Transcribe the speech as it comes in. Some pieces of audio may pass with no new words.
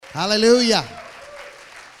Hallelujah.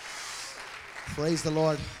 Praise the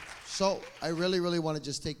Lord. So I really want to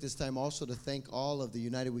just take this time also to thank all of the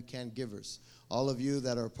United We Can givers. All of you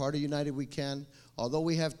that are part of United We Can. Although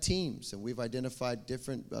we have teams and we've identified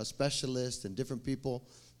different specialists and different people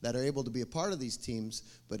that are able to be a part of these teams,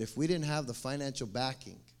 but if we didn't have the financial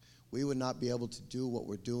backing, we would not be able to do what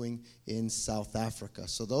we're doing in South Africa.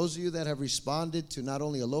 So those of you that have responded to not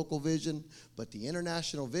only a local vision, but the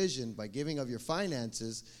international vision by giving of your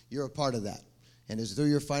finances, you're a part of that. And it's through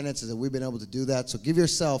your finances that we've been able to do that. So give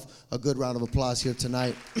yourself a good round of applause here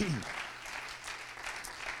tonight.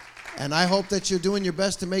 And I hope that you're doing your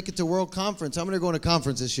best to make it to World Conference. How many are going to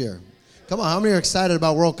conference this year? Come on, how many are excited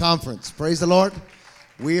about World Conference? Praise the Lord.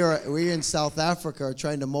 We in South Africa are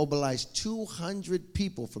trying to mobilize 200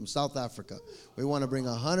 people from South Africa. We want to bring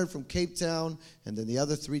 100 from Cape Town, and then the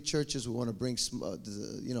other 3 churches we want to bring,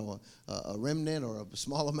 a remnant or a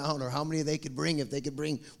small amount, or how many they could bring. If they could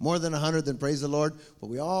bring more than 100, then praise the Lord. But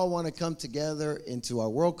we all want to come together into our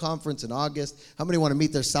World Conference in August. How many want to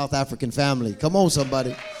meet their South African family? Come on,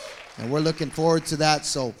 somebody. And we're looking forward to that.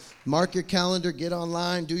 So mark your calendar, get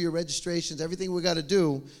online, do your registrations, everything we got to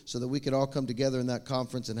do so that we could all come together in that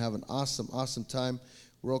conference and have an awesome time.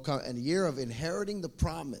 And a year of inheriting the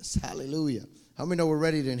promise. Hallelujah. How many know we're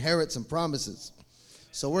ready to inherit some promises?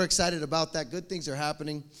 So we're excited about that. Good things are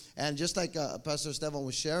happening. And just like Pastor Esteban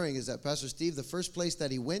was sharing, is that Pastor Steve, the first place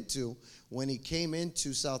that he went to when he came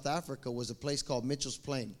into South Africa was a place called Mitchell's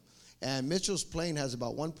Plain. And Mitchell's Plain has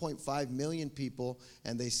about 1.5 million people,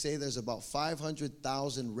 and they say there's about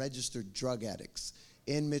 500,000 registered drug addicts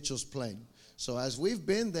in Mitchell's Plain. So as we've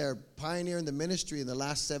been there pioneering the ministry in the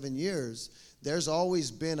last 7 years, there's always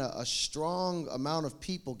been a strong amount of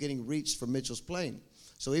people getting reached from Mitchell's Plain.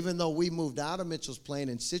 So even though we moved out of Mitchell's Plain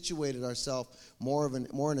and situated ourselves more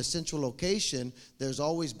in a central location, there's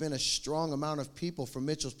always been a strong amount of people from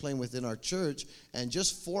Mitchell's Plain within our church. And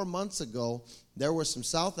just 4 months ago, there were some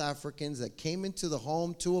South Africans that came into the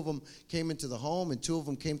home. 2 of them came into the home, and 2 of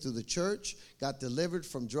them came through the church, got delivered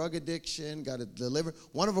from drug addiction, got it delivered.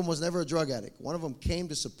 One of them was never a drug addict. One of them came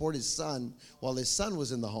to support his son while his son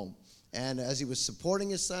was in the home. And as he was supporting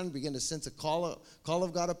his son, began to sense a call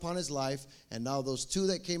of God upon his life. And now those 2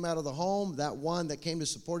 that came out of the home, that one that came to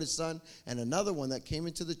support his son, and another one that came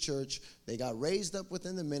into the church, they got raised up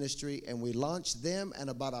within the ministry, and we launched them and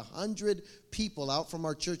about 100 people out from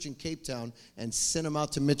our church in Cape Town and sent them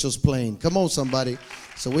out to Mitchell's Plain. Come on, somebody.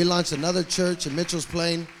 So we launched another church in Mitchell's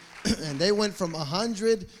Plain. And they went from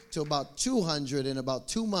 100 to about 200 in about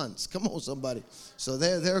 2 months. Come on, somebody. So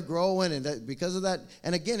they're growing, and because of that.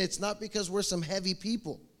 And again, it's not because we're some heavy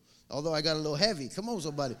people, although I got a little heavy. Come on,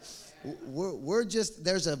 somebody. We're just,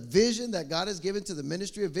 there's a vision that God has given to the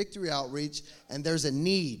ministry of Victory Outreach, and there's a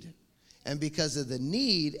need. And because of the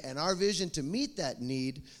need and our vision to meet that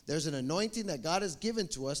need, there's an anointing that God has given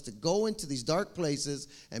to us to go into these dark places.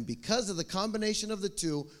 And because of the combination of the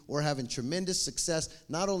 2, we're having tremendous success,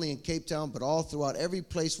 not only in Cape Town, but all throughout every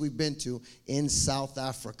place we've been to in South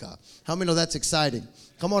Africa. How many know that's exciting?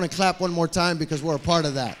 Come on and clap one more time, because we're a part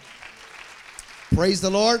of that. Praise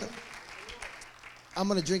the Lord. I'm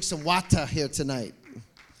going to drink some water here tonight.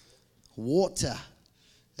 Water.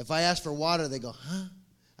 If I ask for water, they go, huh?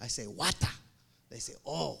 I say, water. They say,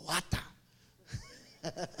 oh, water.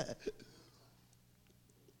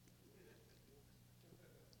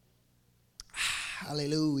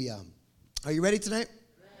 Hallelujah. Are you ready tonight?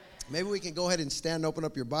 Maybe we can go ahead and stand and open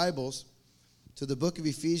up your Bibles to the book of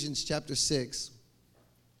Ephesians chapter 6.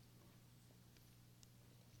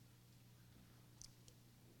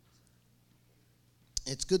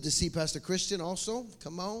 It's good to see Pastor Christian also.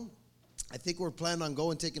 Come on. I think we're planning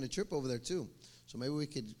on taking a trip over there too. So maybe we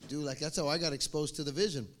could do like, that's how I got exposed to the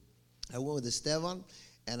vision. I went with Esteban,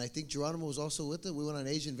 and I think Geronimo was also with it. We went on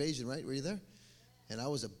Asian Invasion, right? Were you there? And I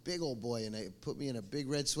was a big old boy, and they put me in a big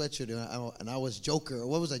red sweatshirt, and I was Joker. Or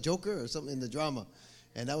what was I, Joker or something in the drama?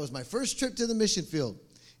 And that was my first trip to the mission field.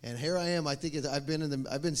 And here I am. I think I've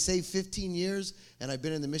been saved 15 years, and I've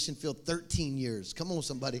been in the mission field 13 years. Come on,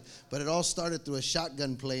 somebody. But it all started through a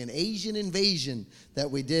shotgun play, an Asian invasion that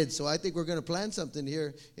we did. So I think we're going to plan something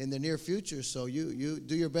here in the near future. So you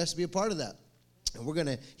do your best to be a part of that. And we're going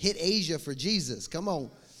to hit Asia for Jesus. Come on.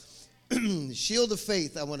 Shield of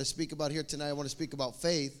faith I want to speak about here tonight. I want to speak about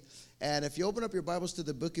faith. And if you open up your Bibles to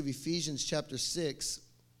the book of Ephesians chapter 6,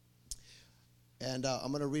 and I'm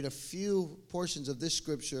going to read a few portions of this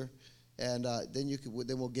scripture, and then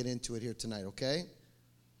we'll get into it here tonight, okay?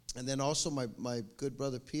 And then also my good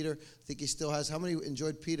brother Peter, I think he still has, how many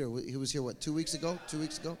enjoyed Peter? He was here, 2 weeks ago? 2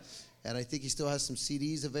 weeks ago? And I think he still has some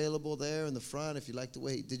CDs available there in the front if you like the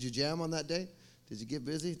way. Did you jam on that day? Did you get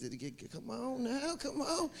busy? Did you get, come on now, come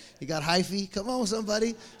on. You got hyphy? Come on,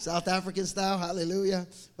 somebody. South African style, hallelujah.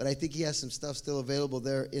 But I think he has some stuff still available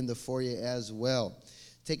there in the foyer as well.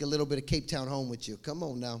 Take a little bit of Cape Town home with you. Come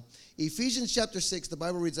on now. Ephesians chapter 6, the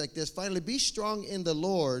Bible reads like this. Finally, be strong in the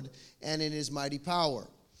Lord and in his mighty power.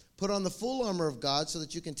 Put on the full armor of God so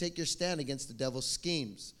that you can take your stand against the devil's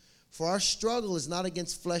schemes. For our struggle is not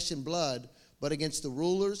against flesh and blood, but against the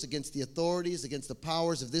rulers, against the authorities, against the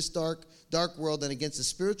powers of this dark world, and against the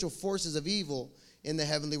spiritual forces of evil in the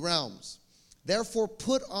heavenly realms. Therefore,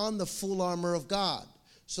 put on the full armor of God,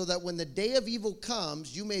 so that when the day of evil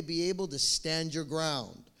comes, you may be able to stand your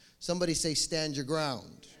ground. Somebody say, stand your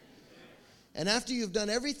ground. And after you've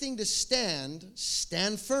done everything to stand,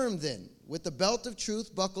 stand firm then, with the belt of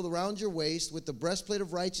truth buckled around your waist, with the breastplate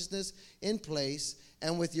of righteousness in place,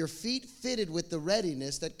 and with your feet fitted with the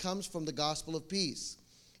readiness that comes from the gospel of peace.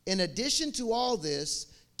 In addition to all this,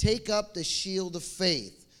 take up the shield of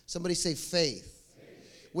faith. Somebody say faith.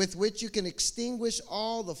 With which you can extinguish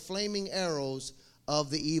all the flaming arrows of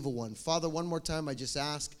the evil one. Father, one more time, I just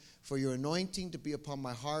ask for your anointing to be upon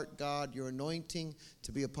my heart, God, your anointing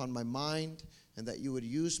to be upon my mind, and that you would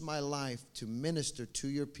use my life to minister to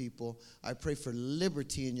your people. I pray for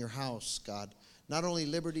liberty in your house, God. Not only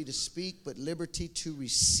liberty to speak, but liberty to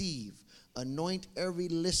receive. Anoint every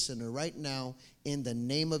listener right now in the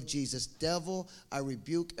name of Jesus. Devil, I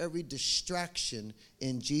rebuke every distraction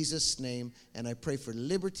in Jesus' name. And I pray for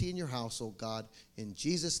liberty in your house, oh God, in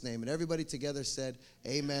Jesus' name. And everybody together said,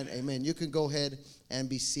 amen, amen. You can go ahead and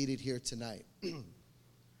be seated here tonight.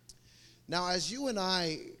 Now, as you and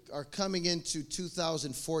I are coming into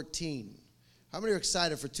 2014, how many are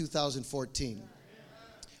excited for 2014?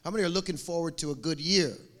 How many are looking forward to a good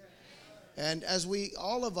year? And as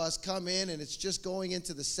all of us come in, and it's just going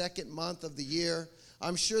into the second month of the year,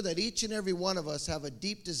 I'm sure that each and every one of us have a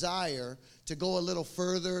deep desire to go a little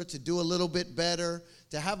further, to do a little bit better,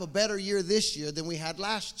 to have a better year this year than we had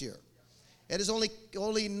last year. It is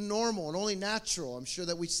only normal and only natural. I'm sure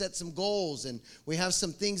that we set some goals and we have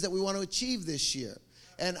some things that we want to achieve this year.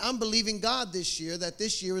 And I'm believing God this year that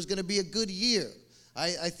this year is going to be a good year.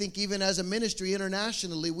 I think even as a ministry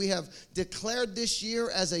internationally, we have declared this year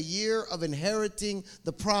as a year of inheriting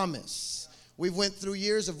the promise. We've went through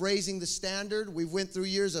years of raising the standard. We've went through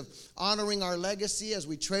years of honoring our legacy as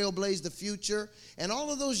we trailblaze the future. And all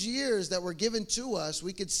of those years that were given to us,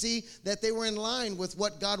 we could see that they were in line with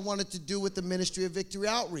what God wanted to do with the ministry of Victory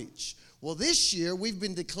Outreach. Well, this year, we've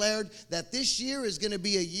been declared that this year is going to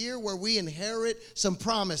be a year where we inherit some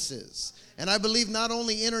promises. And I believe not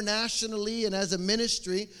only internationally and as a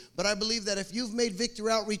ministry, but I believe that if you've made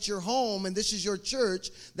Victory Outreach your home and this is your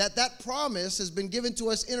church, that promise has been given to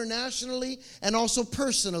us internationally and also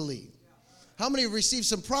personally. How many have received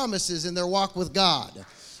some promises in their walk with God?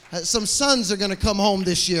 Some sons are going to come home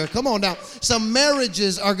this year. Come on now. Some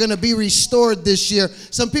marriages are going to be restored this year.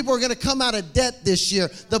 Some people are going to come out of debt this year.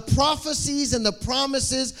 The prophecies and the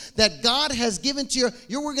promises that God has given to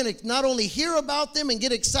you, we're going to not only hear about them and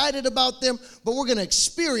get excited about them, but we're going to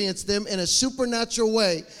experience them in a supernatural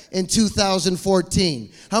way in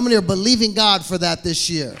 2014. How many are believing God for that this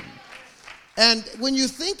year? And when you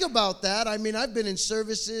think about that, I mean, I've been in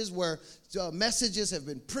services where messages have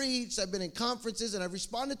been preached. I've been in conferences, and I've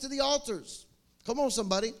responded to the altars. Come on,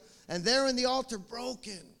 somebody. And there in the altar,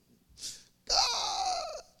 broken.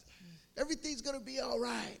 God, everything's going to be all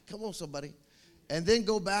right. Come on, somebody. And then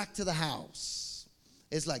go back to the house.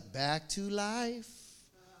 It's like back to life,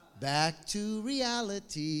 back to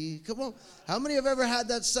reality. Come on. How many have ever had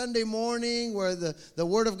that Sunday morning where the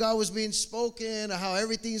word of God was being spoken, how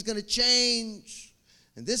everything's going to change?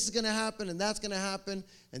 And this is going to happen, and that's going to happen,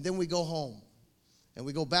 and then we go home, and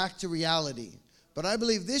we go back to reality. But I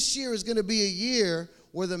believe this year is going to be a year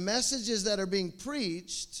where the messages that are being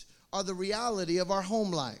preached are the reality of our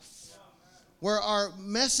home life. Where our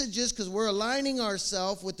messages, because we're aligning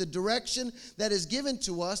ourselves with the direction that is given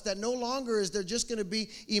to us, that no longer is there just going to be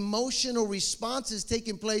emotional responses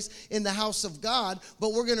taking place in the house of God,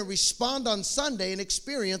 but we're going to respond on Sunday and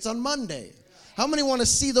experience on Monday. How many want to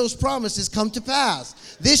see those promises come to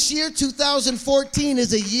pass? This year, 2014,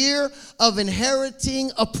 is a year of inheriting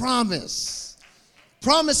a promise.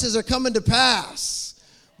 Promises are coming to pass.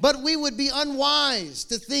 But we would be unwise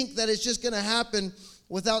to think that it's just going to happen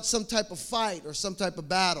without some type of fight or some type of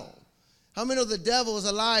battle. How many know the devil is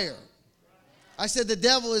a liar? I said the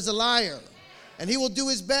devil is a liar. And he will do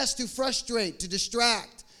his best to frustrate, to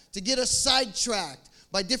distract, to get us sidetracked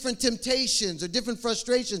by different temptations or different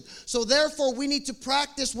frustrations. So therefore, we need to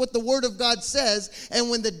practice what the Word of God says. And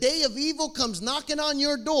when the day of evil comes knocking on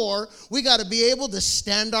your door, we got to be able to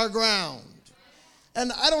stand our ground.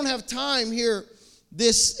 And I don't have time here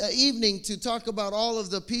this evening to talk about all of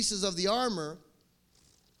the pieces of the armor,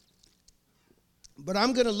 but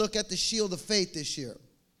I'm going to look at the shield of faith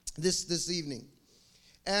this evening.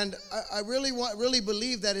 And I really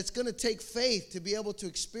believe that it's going to take faith to be able to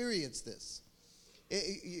experience this.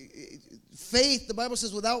 Faith, the Bible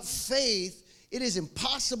says, without faith, it is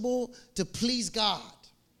impossible to please God.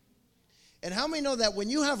 And how many know that when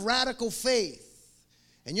you have radical faith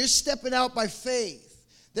and you're stepping out by faith,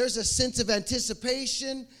 there's a sense of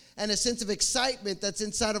anticipation and a sense of excitement that's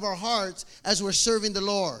inside of our hearts as we're serving the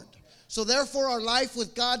Lord. So therefore, our life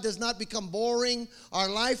with God does not become boring. Our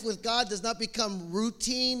life with God does not become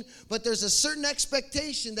routine. But there's a certain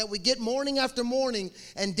expectation that we get morning after morning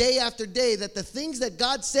and day after day that the things that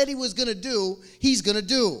God said he was going to do, he's going to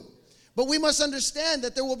do. But we must understand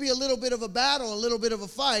that there will be a little bit of a battle, a little bit of a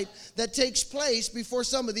fight that takes place before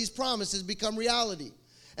some of these promises become reality.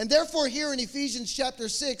 And therefore, here in Ephesians chapter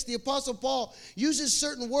 6, the Apostle Paul uses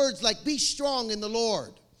certain words like, be strong in the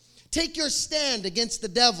Lord. Take your stand against the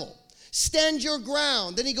devil. Stand your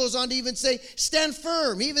ground. Then he goes on to even say, stand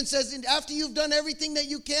firm. He even says, after you've done everything that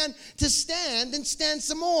you can to stand, then stand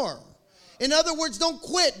some more. In other words, don't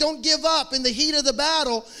quit. Don't give up in the heat of the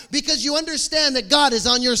battle because you understand that God is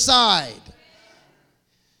on your side.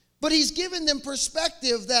 But he's given them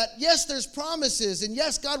perspective that, yes, there's promises, and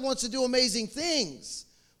yes, God wants to do amazing things.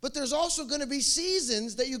 But there's also going to be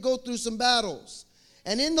seasons that you go through some battles.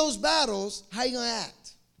 And in those battles, how you going to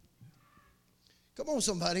act? Come on,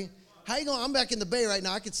 somebody. How you going? I'm back in the Bay right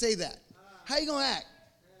now. I could say that. How you going to act?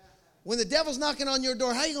 When the devil's knocking on your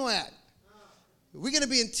door, how you going to act? Are we going to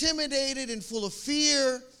be intimidated and full of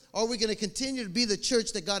fear? Or are we going to continue to be the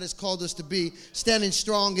church that God has called us to be, standing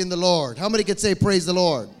strong in the Lord? How many could say praise the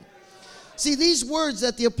Lord? See, these words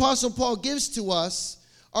that the Apostle Paul gives to us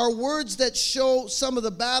are words that show some of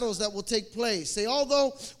the battles that will take place. Say,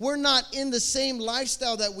 although we're not in the same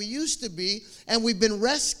lifestyle that we used to be, and we've been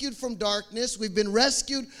rescued from darkness, we've been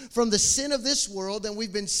rescued from the sin of this world, and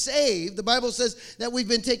we've been saved. The Bible says that we've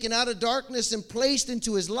been taken out of darkness and placed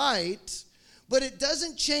into his light, but it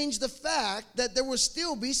doesn't change the fact that there will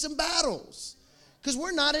still be some battles, because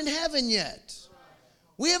we're not in heaven yet.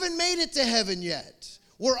 We haven't made it to heaven yet.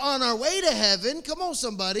 We're on our way to heaven. Come on,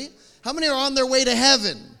 somebody. How many are on their way to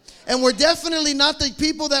heaven? And we're definitely not the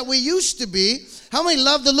people that we used to be. How many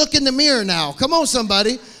love to look in the mirror now? Come on,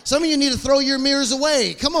 somebody. Some of you need to throw your mirrors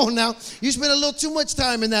away. Come on now. You spend a little too much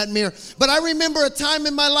time in that mirror. But I remember a time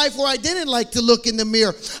in my life where I didn't like to look in the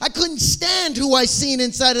mirror. I couldn't stand who I seen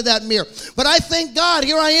inside of that mirror. But I thank God,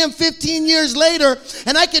 here I am 15 years later,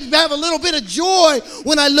 and I can have a little bit of joy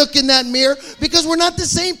when I look in that mirror because we're not the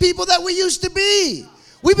same people that we used to be.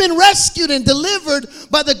 We've been rescued and delivered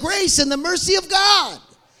by the grace and the mercy of God.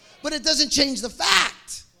 But it doesn't change the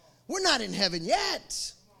fact. We're not in heaven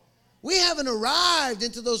yet. We haven't arrived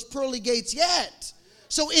into those pearly gates yet.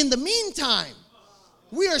 So in the meantime,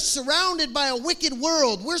 we are surrounded by a wicked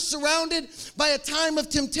world. We're surrounded by a time of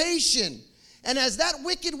temptation. And as that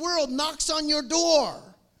wicked world knocks on your door,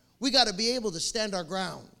 we got to be able to stand our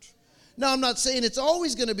ground. Now, I'm not saying it's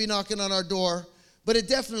always going to be knocking on our door, but it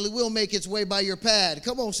definitely will make its way by your pad.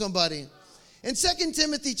 Come on, somebody. In 2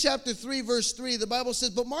 Timothy chapter 3, verse 3, the Bible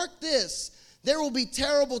says, but mark this, there will be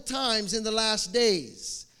terrible times in the last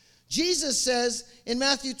days. Jesus says in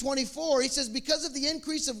Matthew 24, he says, because of the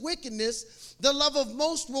increase of wickedness, the love of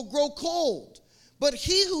most will grow cold. But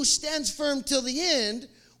he who stands firm till the end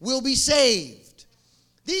will be saved.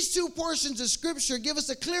 These two portions of Scripture give us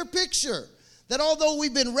a clear picture that although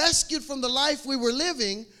we've been rescued from the life we were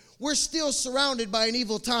living, we're still surrounded by an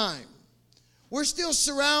evil time. We're still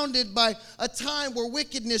surrounded by a time where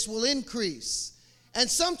wickedness will increase. And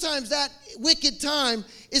sometimes that wicked time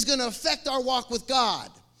is going to affect our walk with God.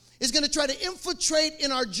 It's going to try to infiltrate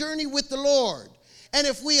in our journey with the Lord. And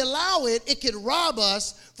if we allow it, it could rob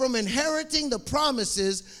us from inheriting the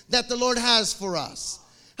promises that the Lord has for us.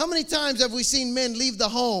 How many times have we seen men leave the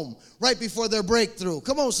home right before their breakthrough?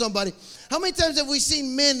 Come on, somebody. How many times have we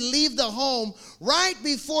seen men leave the home right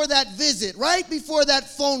before that visit, right before that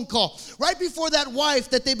phone call, right before that wife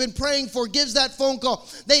that they've been praying for gives that phone call?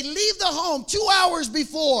 They leave the home 2 hours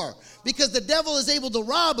before because the devil is able to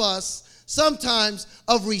rob us sometimes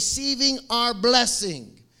of receiving our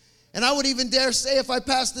blessing. And I would even dare say, if I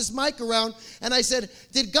passed this mic around and I said,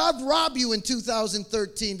 did God rob you in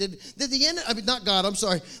 2013? Did the enemy, I mean, not God, I'm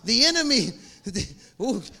sorry. The enemy,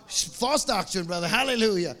 false doctrine, brother,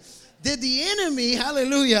 hallelujah. Did the enemy,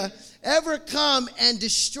 hallelujah, ever come and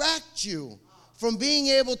distract you from being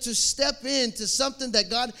able to step into something that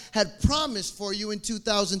God had promised for you in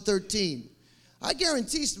 2013? I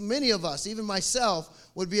guarantee many of us, even myself,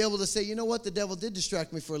 would be able to say, you know what, the devil did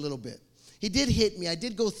distract me for a little bit. He did hit me. I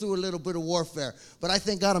did go through a little bit of warfare. But I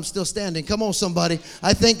thank God I'm still standing. Come on, somebody.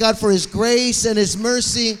 I thank God for his grace and his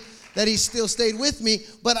mercy that he still stayed with me.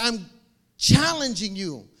 But I'm challenging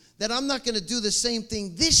you that I'm not going to do the same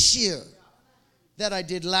thing this year that I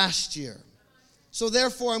did last year. So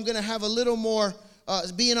therefore, I'm going to have a little more,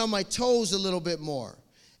 being on my toes a little bit more.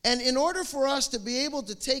 And in order for us to be able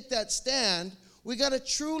to take that stand, we got to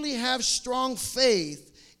truly have strong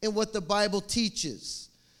faith in what the Bible teaches.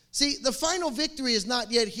 See, the final victory is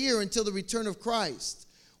not yet here until the return of Christ,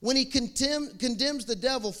 when he condemns the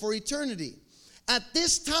devil for eternity. At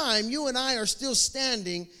this time, you and I are still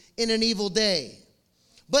standing in an evil day.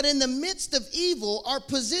 But in the midst of evil, our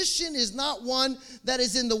position is not one that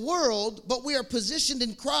is in the world, but we are positioned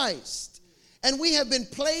in Christ. And we have been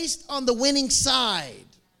placed on the winning side.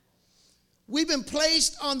 We've been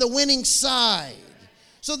placed on the winning side.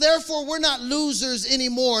 So therefore, we're not losers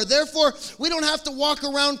anymore. Therefore, we don't have to walk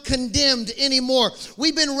around condemned anymore.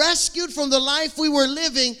 We've been rescued from the life we were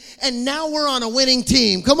living, and now we're on a winning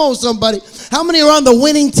team. Come on, somebody. How many are on the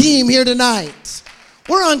winning team here tonight?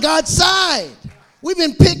 We're on God's side. We've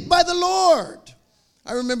been picked by the Lord.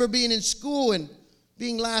 I remember being in school and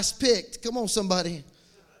being last picked. Come on, somebody.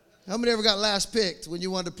 How many ever got last picked when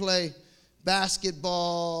you wanted to play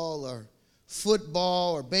basketball or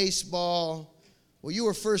football or baseball? Well, you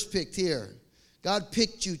were first picked here. God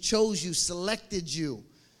picked you, chose you, selected you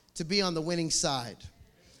to be on the winning side.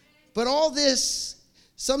 But all this,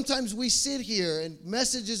 sometimes we sit here and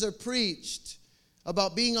messages are preached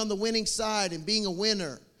about being on the winning side and being a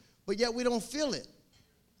winner, but yet we don't feel it.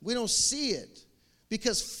 We don't see it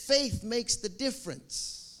because faith makes the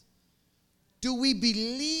difference. Do we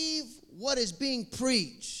believe what is being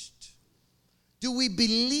preached? Do we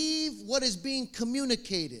believe what is being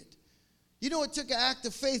communicated? You know, it took an act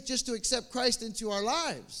of faith just to accept Christ into our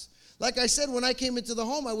lives. Like I said, when I came into the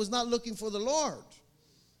home, I was not looking for the Lord.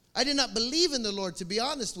 I did not believe in the Lord, to be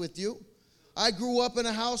honest with you. I grew up in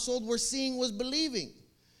a household where seeing was believing.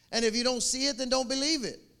 And if you don't see it, then don't believe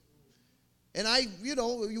it. And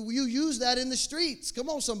you use that in the streets. Come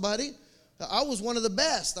on, somebody. I was one of the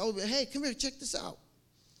best. I would be, hey, come here, check this out.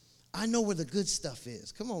 I know where the good stuff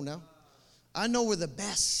is. Come on now. I know where the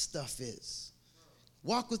best stuff is.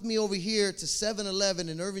 Walk with me over here to 7-Eleven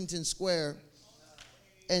in Irvington Square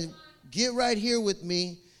and get right here with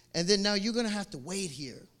me. And then now you're going to have to wait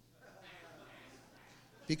here.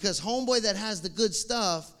 Because homeboy that has the good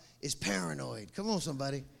stuff is paranoid. Come on,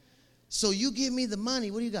 somebody. So you give me the money.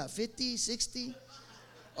 What do you got, 50, 60?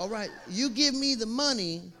 All right, you give me the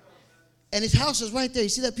money, and his house is right there. You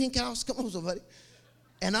see that pink house? Come on, somebody.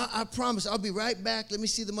 And I promise I'll be right back. Let me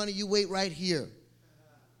see the money. You wait right here.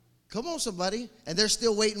 Come on, somebody. And they're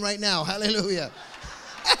still waiting right now. Hallelujah.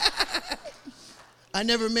 I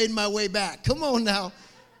never made my way back. Come on now.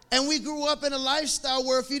 And we grew up in a lifestyle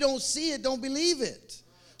where if you don't see it, don't believe it.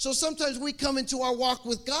 So sometimes we come into our walk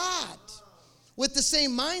with God with the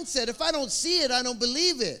same mindset. If I don't see it, I don't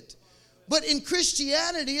believe it. But in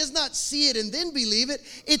Christianity, it's not see it and then believe it.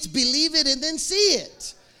 It's believe it and then see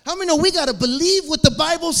it. How many know we got to believe what the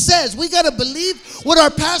Bible says? We got to believe what our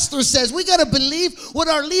pastor says. We got to believe what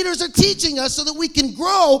our leaders are teaching us so that we can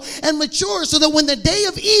grow and mature, so that when the day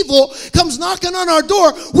of evil comes knocking on our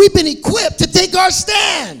door, we've been equipped to take our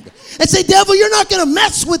stand and say, devil, you're not going to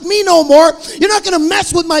mess with me no more. You're not going to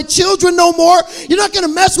mess with my children no more. You're not going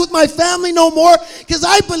to mess with my family no more, because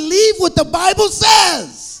I believe what the Bible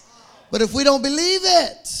says. But if we don't believe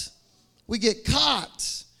it, we get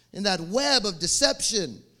caught in that web of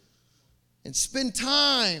deception and spend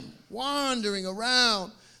time wandering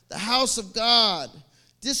around the house of God,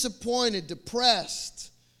 disappointed,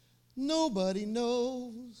 depressed. Nobody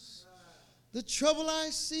knows the trouble I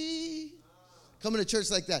see. Coming to church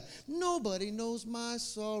like that. Nobody knows my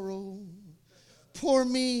sorrow. Poor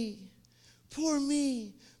me. Poor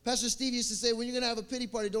me. Pastor Steve used to say, when you're going to have a pity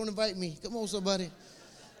party, don't invite me. Come on, somebody.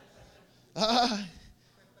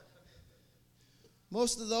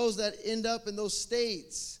 Most of those that end up in those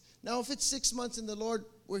states. Now, if it's 6 months in the Lord,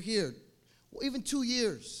 we're here. Well, even 2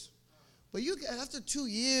 years. But after 2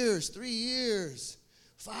 years, 3 years,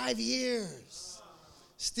 5 years,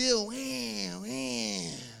 still,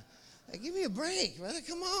 Like, give me a break, brother.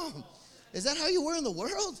 Come on. Is that how you were in the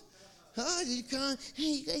world? Huh? Did you come? Hey,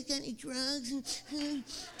 you guys got any drugs?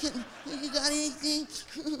 You got anything?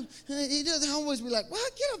 The homeboys be like,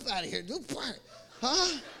 what? Get up out of here. Do part.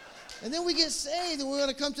 Huh? And then we get saved and we're going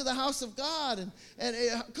to come to the house of God. And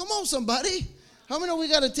come on, somebody. How many know we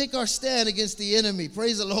got to take our stand against the enemy?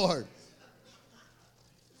 Praise the Lord.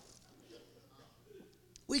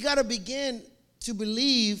 We got to begin to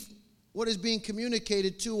believe what is being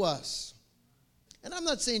communicated to us. And I'm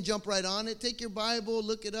not saying jump right on it. Take your Bible,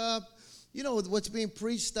 look it up. You know what's being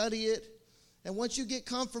preached, study it. And once you get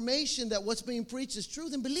confirmation that what's being preached is true,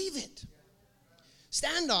 then believe it.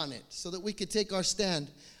 Stand on it so that we can take our stand.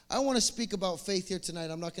 I want to speak about faith here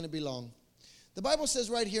tonight. I'm not going to be long. The Bible says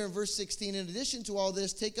right here in verse 16, in addition to all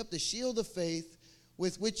this, take up the shield of faith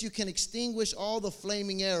with which you can extinguish all the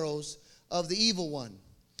flaming arrows of the evil one.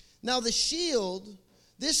 Now the shield,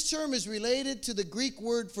 this term is related to the Greek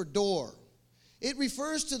word for door. It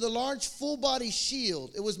refers to the large full-body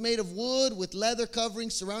shield. It was made of wood with leather covering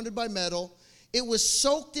surrounded by metal. It was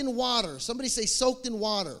soaked in water. Somebody say soaked in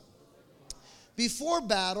water. Before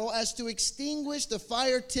battle, as to extinguish the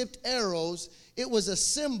fire-tipped arrows, it was a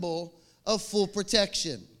symbol of full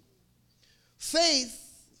protection. Faith,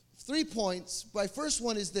 3 points. My first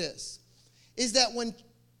one is this, is that when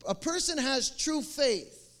a person has true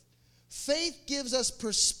faith, faith gives us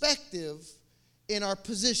perspective in our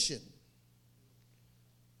position.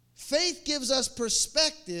 Faith gives us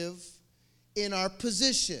perspective in our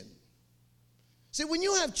position. See, when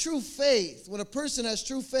you have true faith, when a person has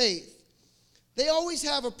true faith, they always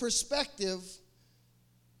have a perspective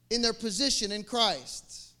in their position in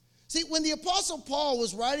Christ. See, when the Apostle Paul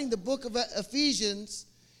was writing the book of Ephesians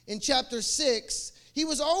in chapter 6, he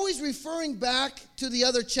was always referring back to the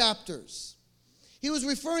other chapters. He was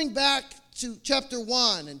referring back to chapter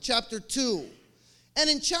 1 and chapter 2. And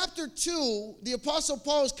in chapter 2, the Apostle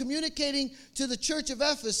Paul is communicating to the church of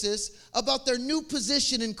Ephesus about their new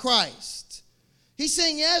position in Christ. He's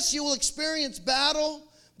saying, yes, you will experience battle,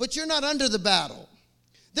 but you're not under the battle.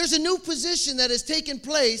 There's a new position that has taken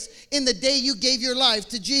place in the day you gave your life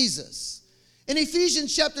to Jesus. In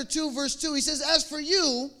Ephesians chapter 2, verse 2, he says, as for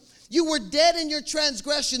you, you were dead in your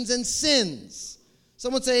transgressions and sins.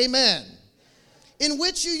 Someone say amen. In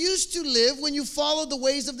which you used to live when you followed the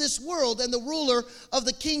ways of this world and the ruler of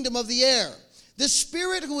the kingdom of the air, the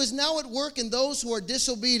spirit who is now at work in those who are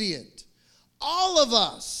disobedient. All of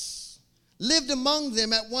us lived among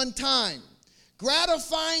them at one time,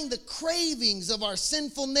 gratifying the cravings of our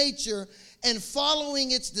sinful nature and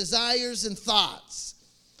following its desires and thoughts.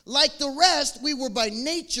 Like the rest, we were by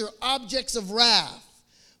nature objects of wrath.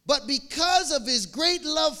 But because of his great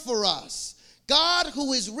love for us, God,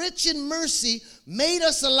 who is rich in mercy, made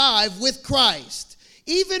us alive with Christ.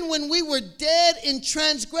 Even when we were dead in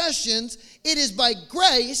transgressions, it is by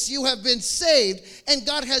grace you have been saved, and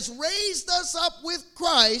God has raised us up with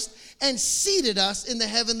Christ and seated us in the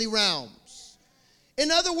heavenly realms.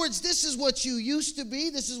 In other words, this is what you used to be.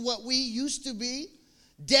 This is what we used to be.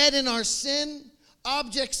 Dead in our sin,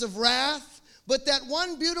 objects of wrath. But that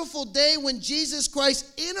one beautiful day when Jesus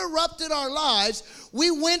Christ interrupted our lives, we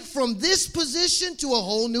went from this position to a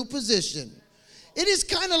whole new position. It is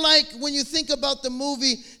kind of like when you think about the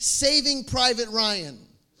movie Saving Private Ryan.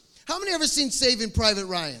 How many ever seen Saving Private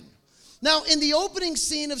Ryan? Now, in the opening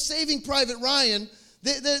scene of Saving Private Ryan,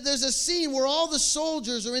 there's a scene where all the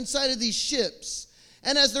soldiers are inside of these ships.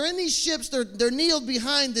 And as they're in these ships, they're kneeled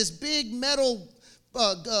behind this big metal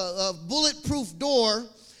bulletproof door.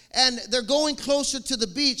 And they're going closer to the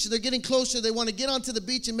beach. They're getting closer. They want to get onto the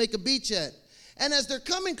beach and make a beachhead. And as they're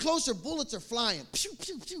coming closer, bullets are flying. Pew,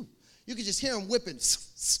 pew, pew. You can just hear them whipping.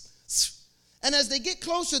 And as they get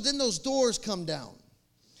closer, then those doors come down.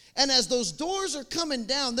 And as those doors are coming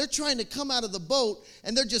down, they're trying to come out of the boat,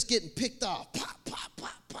 and they're just getting picked off. Pop, pop,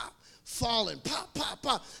 pop, pop. Falling. Pop, pop,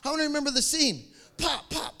 pop. How many remember the scene? Pop,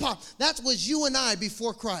 pop, pop. That was you and I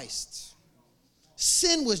before Christ.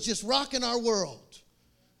 Sin was just rocking our world.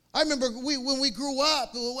 I remember when we grew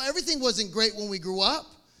up, everything wasn't great when we grew up.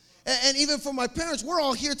 And even for my parents, we're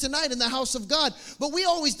all here tonight in the house of God. But we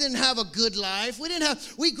always didn't have a good life.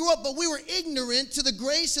 We grew up, but we were ignorant to the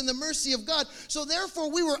grace and the mercy of God. So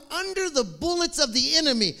therefore, we were under the bullets of the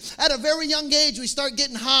enemy. At a very young age, we start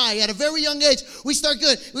getting high. At a very young age, we start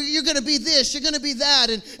good. You're going to be this, you're going to be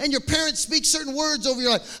that. And your parents speak certain words over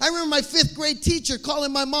your life. I remember my 5th grade teacher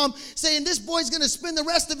calling my mom saying, this boy's going to spend the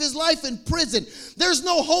rest of his life in prison. There's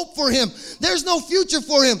no hope for him. There's no future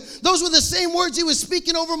for him. Those were the same words he was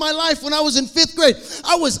speaking over my life when I was in 5th grade.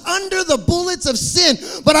 I was under the bullets of sin,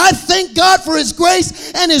 but I thank God for his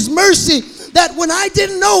grace and his mercy that when I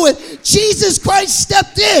didn't know it, Jesus Christ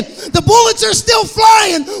stepped in. The bullets are still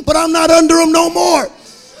flying, but I'm not under them no more.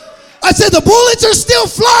 I said the bullets are still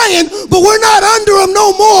flying, but we're not under them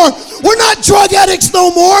no more. We're not drug addicts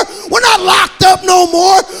no more. We're not locked up no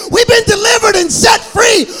more. We've been delivered and set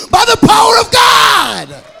free by the power of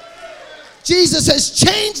God. Jesus has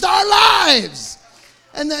changed our lives.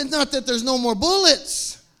 And then, not that there's no more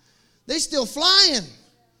bullets. They still flying.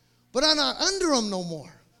 But I'm not under them no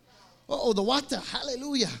more. Uh-oh, the water.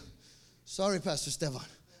 Hallelujah. Sorry, Pastor Stefan.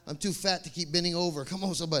 I'm too fat to keep bending over. Come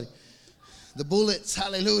on, somebody. The bullets,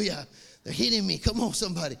 hallelujah. They're hitting me. Come on,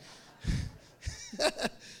 somebody.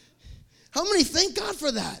 How many thank God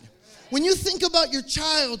for that? When you think about your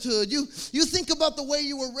childhood, you think about the way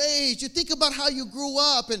you were raised, you think about how you grew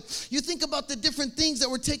up, and you think about the different things that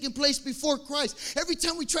were taking place before Christ. Every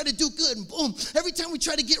time we try to do good, and boom. Every time we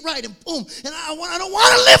try to get right, and boom. And I don't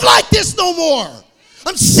want to live like this no more.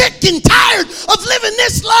 I'm sick and tired of living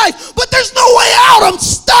this life, but there's no way out. I'm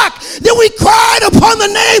stuck. Then we cried upon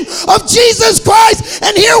the name of Jesus Christ,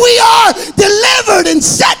 and here we are, delivered and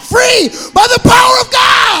set free by the power of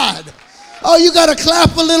God. Oh, you got to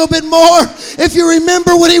clap a little bit more if you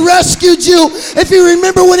remember when he rescued you, if you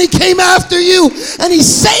remember when he came after you and he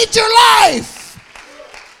saved your life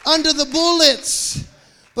under the bullets.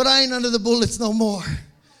 But I ain't under the bullets no more.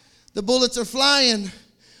 The bullets are flying,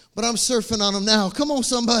 but I'm surfing on them now. Come on,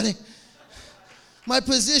 somebody. My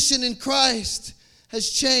position in Christ has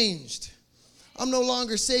changed. I'm no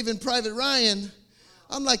longer Saving Private Ryan.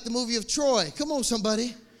 I'm like the movie of Troy. Come on,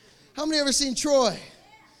 somebody. How many ever seen Troy?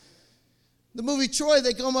 The movie Troy,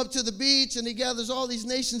 they come up to the beach and he gathers all these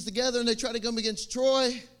nations together and they try to come against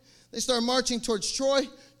Troy. They start marching towards Troy.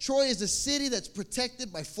 Troy is a city that's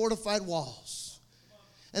protected by fortified walls.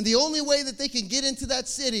 And the only way that they can get into that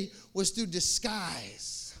city was through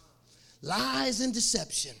disguise, lies and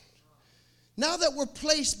deception. Now that we're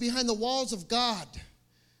placed behind the walls of God,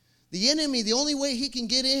 the enemy, the only way he can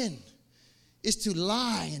get in is to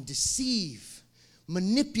lie and deceive,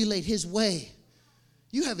 manipulate his way.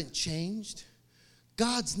 You haven't changed.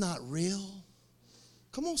 God's not real.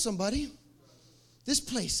 Come on, somebody. This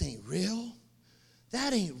place ain't real.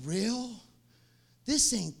 That ain't real.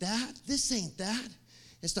 This ain't that. This ain't that.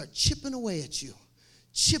 And start chipping away at you.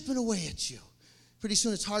 Chipping away at you. Pretty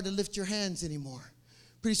soon it's hard to lift your hands anymore.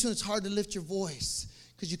 Pretty soon it's hard to lift your voice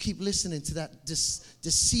because you keep listening to that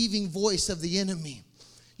deceiving voice of the enemy.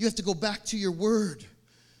 You have to go back to your word.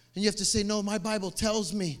 And you have to say, no, my Bible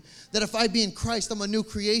tells me that if I be in Christ, I'm a new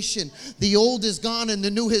creation. The old is gone and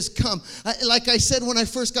the new has come. Like I said when I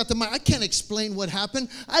first got to I can't explain what happened.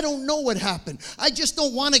 I don't know what happened. I just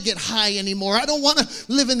don't want to get high anymore. I don't want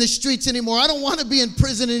to live in the streets anymore. I don't want to be in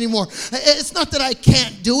prison anymore. It's not that I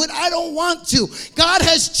can't do it. I don't want to. God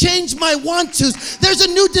has changed my want tos. There's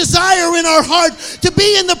a new desire in our heart to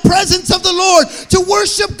be in the presence of the Lord, to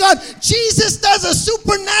worship God. Jesus does a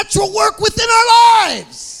supernatural work within our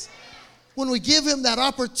lives when we give him that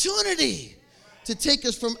opportunity to take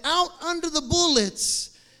us from out under the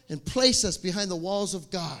bullets and place us behind the walls of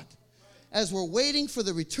God. As we're waiting for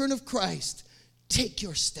the return of Christ, take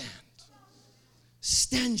your stand.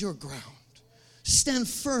 Stand your ground. Stand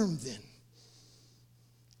firm then.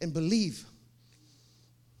 And believe.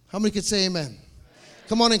 How many could say amen?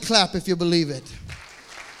 Come on and clap if you believe it.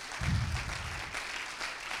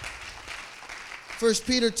 1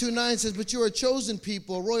 Peter 2:9 says, but you are a chosen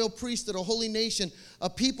people, a royal priesthood, a holy nation, a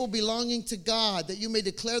people belonging to God, that you may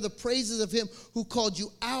declare the praises of him who called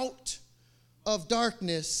you out of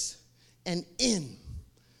darkness and in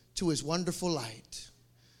to his wonderful light.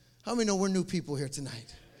 How many know we're new people here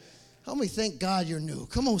tonight? How many thank God you're new?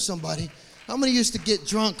 Come on, somebody. How many used to get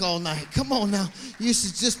drunk all night? Come on now. You used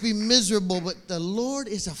to just be miserable, but the Lord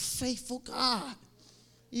is a faithful God.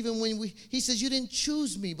 Even when he says, you didn't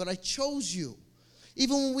choose me, but I chose you.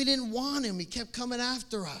 Even when we didn't want him, he kept coming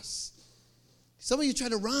after us. Some of you try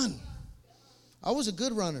to run. I was a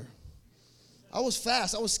good runner. I was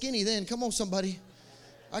fast. I was skinny then. Come on, somebody.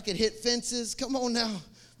 I could hit fences. Come on now.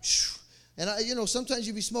 And sometimes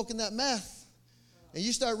you be smoking that meth. And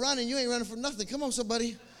you start running. You ain't running for nothing. Come on,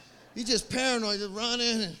 somebody. You just paranoid, just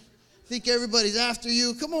running and think everybody's after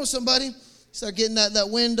you. Come on, somebody. You start getting that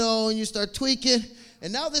window and you start tweaking.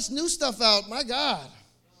 And now this new stuff out. My God.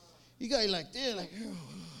 You got like this, like,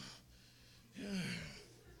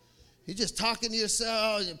 you're just talking to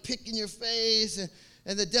yourself, you're picking your face,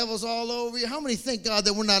 and the devil's all over you. How many thank God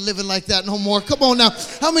that we're not living like that no more? Come on now.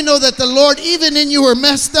 How many know that the Lord, even in you were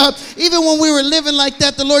messed up, even when we were living like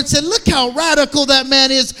that, the Lord said, look how radical that man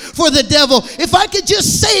is for the devil. If I could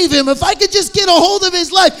just save him, if I could just get a hold of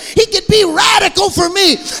his life, he could be radical for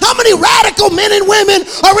me. How many radical men and women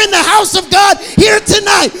are in the house of God here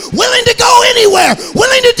tonight, willing to go anywhere,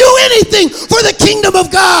 willing to do anything for the kingdom of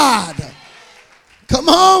God? Come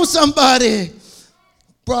on, somebody.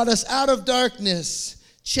 Brought us out of darkness,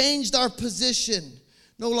 changed our position,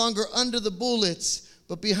 no longer under the bullets,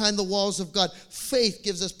 but behind the walls of God. Faith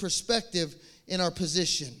gives us perspective in our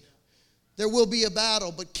position. There will be a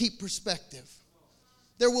battle, but keep perspective.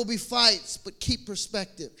 There will be fights, but keep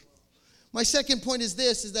perspective. My second point is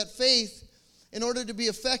this, is that faith, in order to be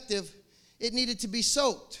effective, it needed to be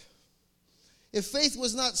soaked. If faith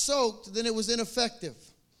was not soaked, then it was ineffective.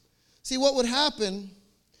 See, what would happen,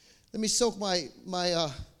 let me soak my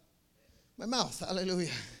mouth, hallelujah,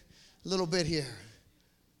 a little bit here.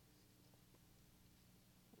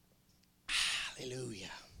 Hallelujah.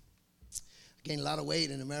 I gained a lot of weight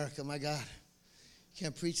in America, my God.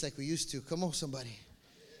 Can't preach like we used to. Come on, somebody.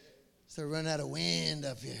 Start running out of wind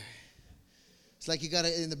up here. It's like you got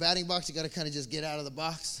to, in the batting box, you got to kind of just get out of the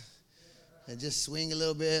box and just swing a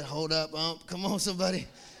little bit, hold up, come on, somebody.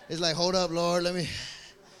 It's like, hold up, Lord, let me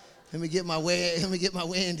get my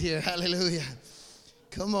wind here. Hallelujah.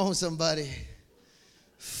 Come on, somebody.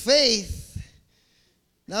 Faith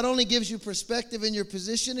not only gives you perspective in your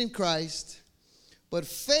position in Christ, but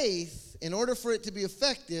faith, in order for it to be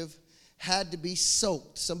effective, had to be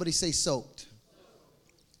soaked. Somebody say soaked.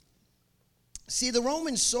 See, the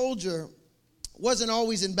Roman soldier wasn't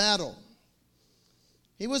always in battle.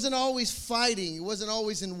 He wasn't always fighting. He wasn't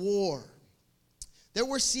always in war. There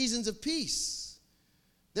were seasons of peace.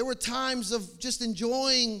 There were times of just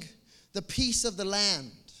enjoying the peace of the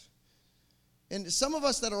land. And some of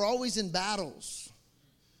us that are always in battles,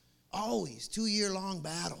 always 2-year-long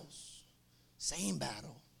battles, same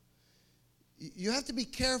battle. You have to be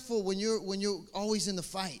careful when you're always in the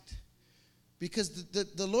fight, because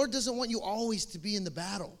the Lord doesn't want you always to be in the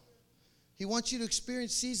battle. He wants you to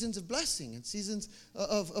experience seasons of blessing and seasons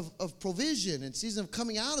of provision and seasons of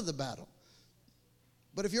coming out of the battle.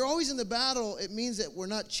 But if you're always in the battle, it means that we're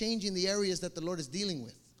not changing the areas that the Lord is dealing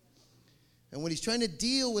with. And when he's trying to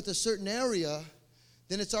deal with a certain area,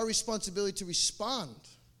 then it's our responsibility to respond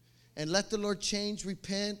and let the Lord change,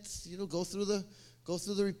 repent, go through the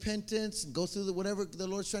repentance, and go through the whatever the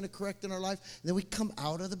Lord's trying to correct in our life, and then we come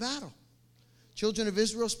out of the battle. Children of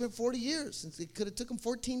Israel spent 40 years, since it could have took them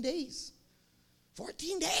 14 days.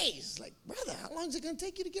 14 days. Like, brother, how long is it going to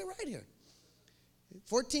take you to get right here?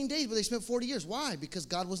 14 days, but they spent 40 years. Why? Because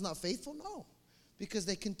God was not faithful? No. Because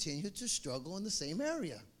they continued to struggle in the same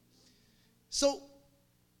area. So,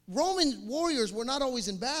 Roman warriors were not always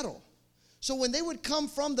in battle. So when they would come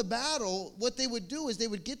from the battle, what they would do is they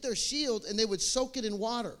would get their shield and they would soak it in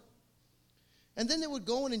water. And then they would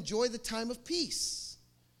go and enjoy the time of peace.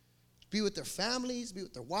 Be with their families, be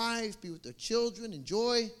with their wives, be with their children,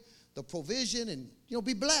 enjoy the provision and,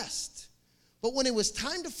 be blessed. But when it was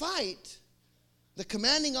time to fight, the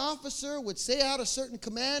commanding officer would say out a certain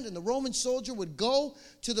command, and the Roman soldier would go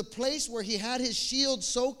to the place where he had his shield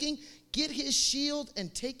soaking, get his shield,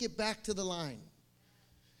 and take it back to the line.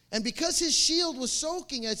 And because his shield was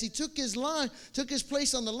soaking as he took his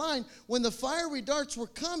place on the line, when the fiery darts were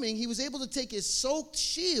coming, he was able to take his soaked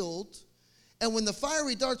shield, and when the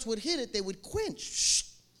fiery darts would hit it, they would quench.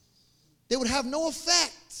 They would have no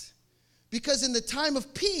effect, because in the time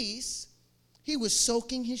of peace, he was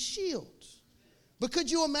soaking his shield. But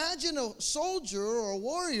could you imagine a soldier or a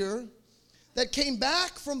warrior that came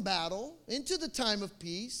back from battle into the time of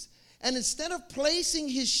peace, and instead of placing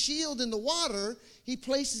his shield in the water, he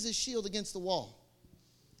places his shield against the wall?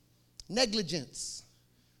 Negligence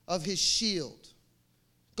of his shield.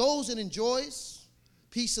 Goes and enjoys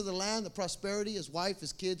peace of the land, the prosperity, his wife,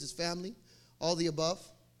 his kids, his family, all the above.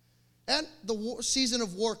 And the season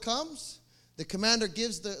of war comes. The commander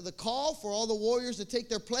gives the call for all the warriors to take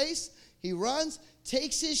their place. He runs,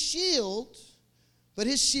 takes his shield, but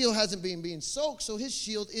his shield hasn't been being soaked, so his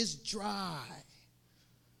shield is dry.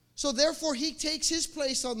 So therefore, he takes his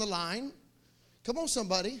place on the line. Come on,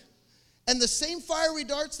 somebody. And the same fiery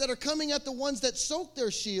darts that are coming at the ones that soaked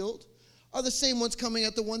their shield are the same ones coming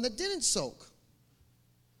at the one that didn't soak.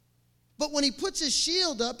 But when he puts his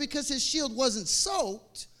shield up, because his shield wasn't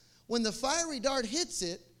soaked, when the fiery dart hits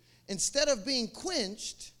it, instead of being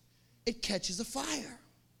quenched, it catches a fire.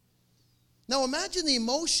 Now imagine the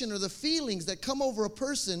emotion or the feelings that come over a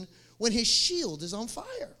person when his shield is on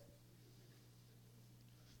fire.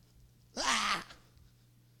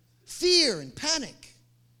 Fear and panic.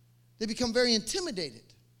 They become very intimidated.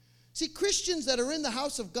 See, Christians that are in the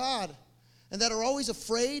house of God and that are always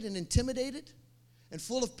afraid and intimidated and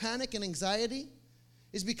full of panic and anxiety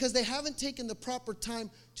is because they haven't taken the proper time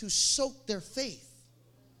to soak their faith.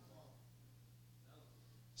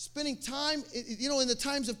 Spending time, in the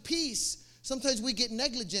times of peace, sometimes we get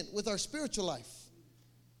negligent with our spiritual life.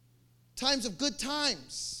 Times of good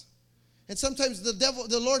times. And sometimes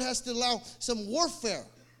the Lord has to allow some warfare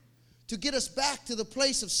to get us back to the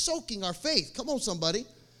place of soaking our faith. Come on, somebody.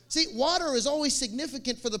 See, water is always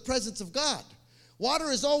significant for the presence of God.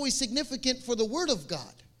 Water is always significant for the Word of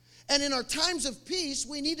God. And in our times of peace,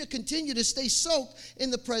 we need to continue to stay soaked in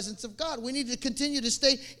the presence of God. We need to continue to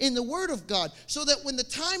stay in the Word of God so that when the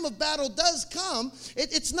time of battle does come,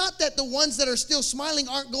 it's not that the ones that are still smiling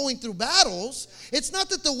aren't going through battles. It's not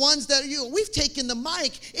that the ones that, we've taken the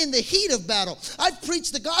mic in the heat of battle. I've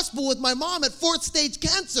preached the gospel with my mom at 4th stage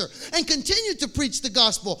cancer and continue to preach the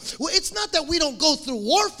gospel. Well, it's not that we don't go through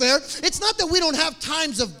warfare. It's not that we don't have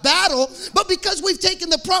times of battle, but because we've taken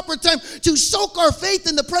the proper time to soak our faith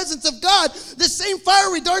in the presence of God, the same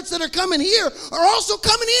fiery darts that are coming here are also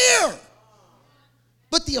coming here.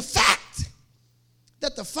 But the effect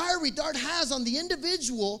that the fiery dart has on the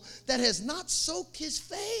individual that has not soaked his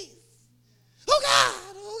faith. Oh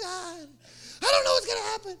God, I don't know what's going to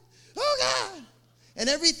happen. Oh God. And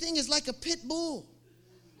everything is like a pit bull.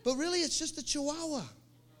 But really it's just a chihuahua.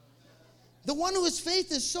 The one whose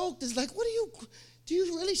faith is soaked is like, do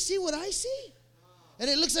you really see what I see? And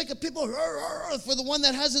it looks like a pit bull for the one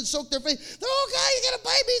that hasn't soaked their faith. Oh, God, he's going to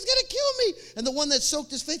bite me. He's going to kill me. And the one that soaked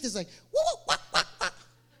his faith is like, wah.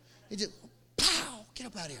 He just, pow, get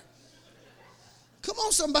up out of here. Come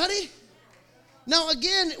on, somebody. Now,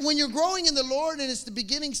 again, when you're growing in the Lord and it's the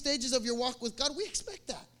beginning stages of your walk with God, we expect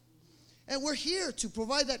that. And we're here to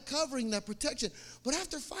provide that covering, that protection. But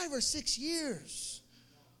after 5 or 6 years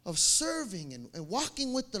of serving and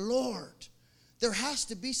walking with the Lord, there has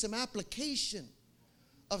to be some application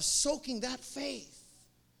of soaking that faith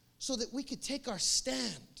so that we could take our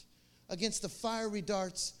stand against the fiery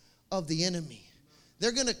darts of the enemy.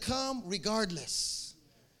 They're going to come regardless.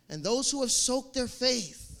 And those who have soaked their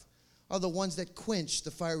faith are the ones that quench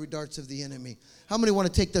the fiery darts of the enemy. How many want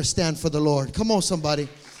to take their stand for the Lord? Come on, somebody.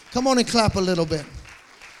 Come on and clap a little bit.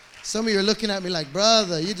 Some of you are looking at me like,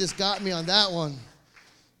 brother, you just got me on that one.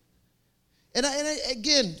 And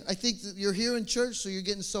again, I think that you're here in church, so you're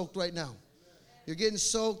getting soaked right now. You're getting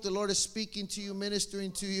soaked. The Lord is speaking to you,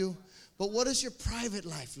 ministering to you. But what does your private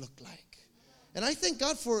life look like? And I thank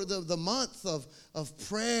God for the month of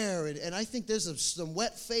prayer. And I think there's some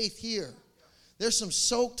wet faith here. There's some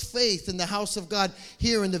soaked faith in the house of God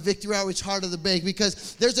here in the Victory Outreach Heart of the Bay,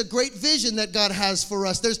 because there's a great vision that God has for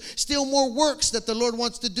us. There's still more works that the Lord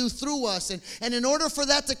wants to do through us. And in order for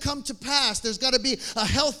that to come to pass, there's got to be a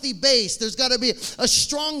healthy base. There's got to be a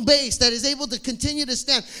strong base that is able to continue to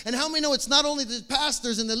stand. And how many know it's not only the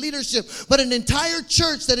pastors and the leadership, but an entire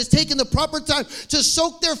church that has taken the proper time to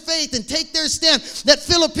soak their faith and take their stand, that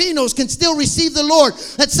Filipinos can still receive the Lord,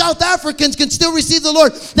 that South Africans can still receive the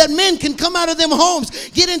Lord, that men can come out of them homes,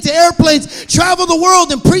 get into airplanes, travel the world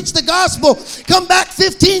and preach the gospel, come back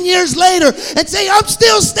 15 years later and say, I'm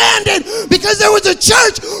still standing because there was a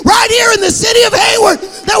church right here in the city of Hayward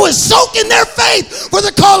that was soaking their faith for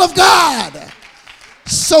the call of God.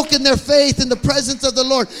 Soaking their faith in the presence of the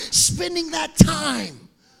Lord, spending that time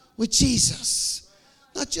with Jesus.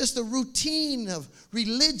 Not just a routine of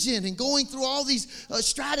religion and going through all these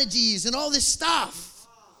strategies and all this stuff,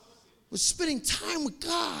 but spending time with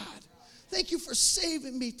God. Thank you for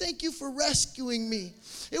saving me. Thank you for rescuing me.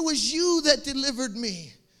 It was you that delivered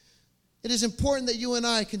me. It is important that you and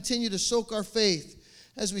I continue to soak our faith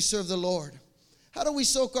as we serve the Lord. How do we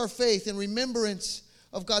soak our faith? In remembrance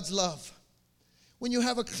of God's love. When you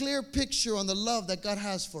have a clear picture on the love that God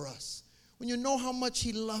has for us, when you know how much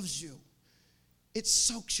He loves you, it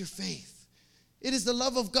soaks your faith. It is the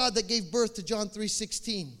love of God that gave birth to John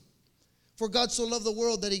 3:16. For God so loved the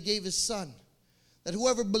world that He gave His Son, that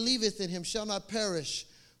whoever believeth in Him shall not perish,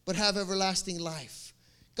 but have everlasting life.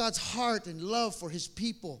 God's heart and love for His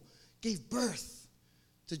people gave birth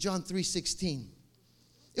to John 3:16.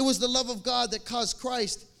 It was the love of God that caused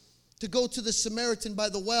Christ to go to the Samaritan by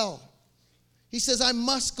the well. He says, I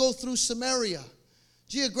must go through Samaria.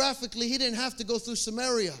 Geographically, He didn't have to go through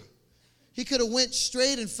Samaria. He could have went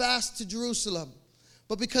straight and fast to Jerusalem.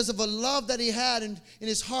 But because of a love that He had in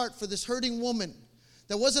His heart for this hurting woman,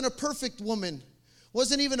 that wasn't a perfect woman,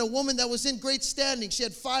 wasn't even a woman that was in great standing. She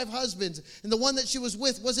had 5 husbands, and the one that she was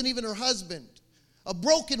with wasn't even her husband. A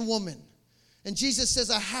broken woman. And Jesus says,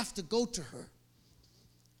 I have to go to her.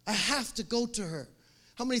 I have to go to her.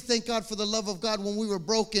 How many thank God for the love of God? When we were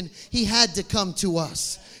broken, He had to come to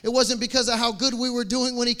us. It wasn't because of how good we were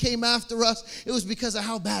doing when He came after us. It was because of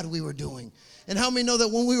how bad we were doing. And how many know that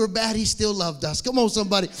when we were bad, He still loved us? Come on,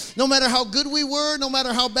 somebody. No matter how good we were, no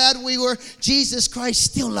matter how bad we were, Jesus Christ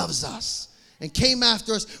still loves us and came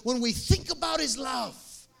after us. When we think about His love,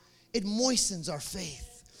 it moistens our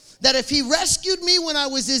faith. That if He rescued me when I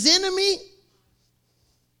was His enemy,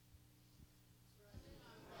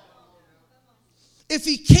 if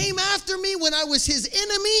He came after me when I was His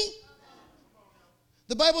enemy,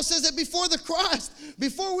 the Bible says that before the cross,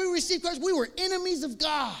 before we received Christ, we were enemies of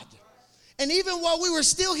God. And even while we were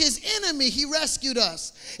still his enemy, he rescued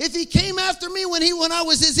us. If he came after me when I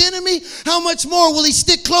was his enemy, how much more will he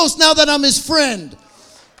stick close now that I'm his friend?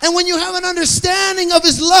 And when you have an understanding of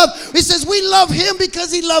his love, it says we love him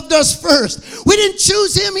because he loved us first. We didn't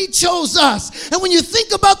choose him, he chose us. And when you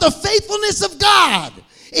think about the faithfulness of God,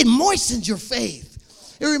 it moistens your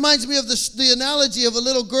faith. It reminds me of the analogy of a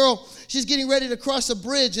little girl. She's getting ready to cross a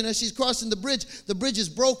bridge, and as she's crossing the bridge is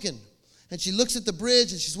broken. And she looks at the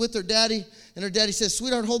bridge, and she's with her daddy, and her daddy says,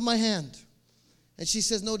 "Sweetheart, hold my hand." And she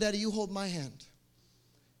says, "No, Daddy, you hold my hand."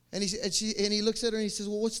 And he looks at her, and he says,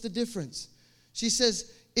 "Well, what's the difference?" She says,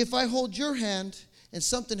 "If I hold your hand and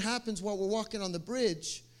something happens while we're walking on the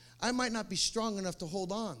bridge, I might not be strong enough to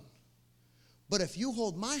hold on. But if you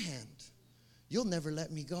hold my hand, you'll never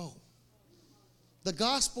let me go." The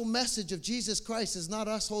gospel message of Jesus Christ is not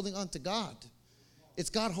us holding on to God. It's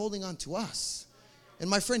God holding on to us. And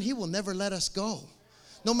my friend, he will never let us go.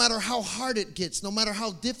 No matter how hard it gets, no matter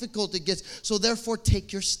how difficult it gets. So therefore,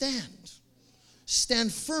 take your stand.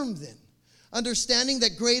 Stand firm then. Understanding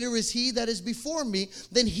that greater is he that is before me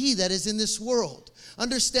than he that is in this world.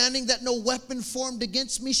 Understanding that no weapon formed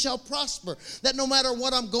against me shall prosper. That no matter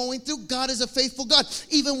what I'm going through, God is a faithful God.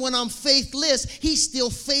 Even when I'm faithless, he's still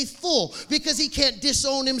faithful because he can't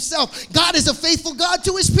disown himself. God is a faithful God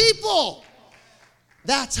to his people.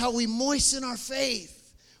 That's how we moisten our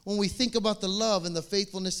faith when we think about the love and the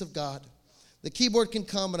faithfulness of God. The keyboard can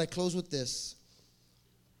come, and I close with this.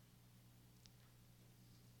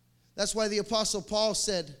 That's why the Apostle Paul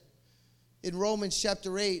said in Romans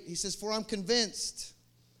chapter 8, he says, "For I'm convinced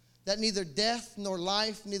that neither death nor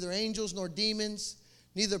life, neither angels nor demons,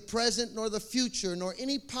 neither present nor the future, nor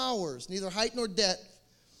any powers, neither height nor depth,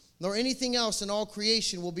 nor anything else in all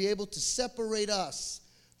creation will be able to separate us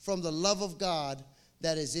from the love of God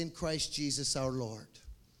that is in Christ Jesus our Lord."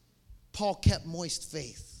 Paul kept moist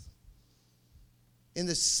faith. In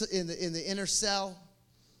the inner cell,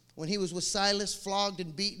 when he was with Silas, flogged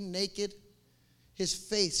and beaten, naked, his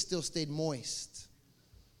faith still stayed moist.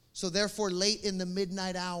 So therefore, late in the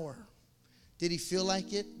midnight hour, did he feel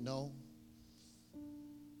like it? No.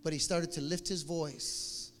 But he started to lift his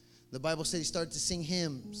voice. The Bible said he started to sing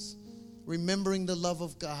hymns, remembering the love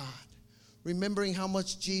of God, remembering how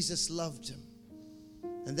much Jesus loved him.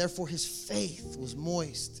 And therefore, his faith was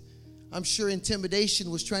moist. I'm sure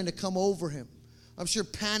intimidation was trying to come over him. I'm sure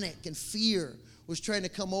panic and fear was trying to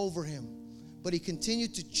come over him. But he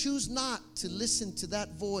continued to choose not to listen to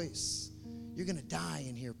that voice. You're going to die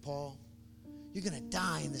in here, Paul. You're going to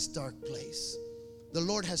die in this dark place. The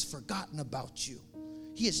Lord has forgotten about you.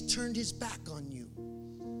 He has turned his back on you,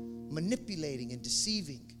 manipulating and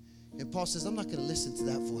deceiving. And Paul says, I'm not going to listen to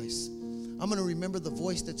that voice. I'm going to remember the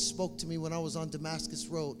voice that spoke to me when I was on Damascus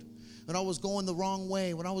Road. When I was going the wrong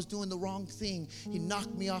way, when I was doing the wrong thing, he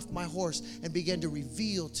knocked me off my horse and began to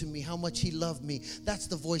reveal to me how much he loved me. That's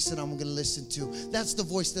the voice that I'm going to listen to. That's the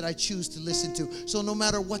voice that I choose to listen to. So no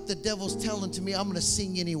matter what the devil's telling to me, I'm going to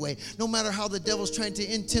sing anyway. No matter how the devil's trying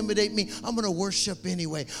to intimidate me, I'm going to worship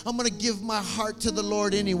anyway. I'm going to give my heart to the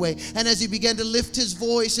Lord anyway. And as he began to lift his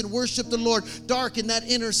voice and worship the Lord, dark in that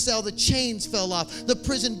inner cell, the chains fell off. The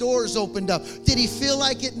prison doors opened up. Did he feel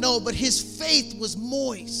like it? No, but his faith was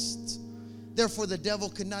moist. Therefore, the devil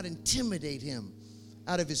could not intimidate him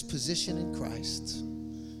out of his position in Christ.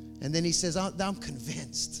 And then he says, I'm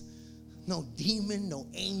convinced. No demon, no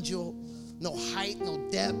angel, no height, no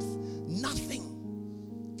depth,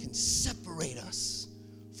 nothing can separate us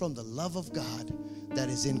from the love of God that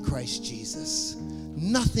is in Christ Jesus.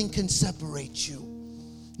 Nothing can separate you.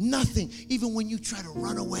 Nothing. Even when you try to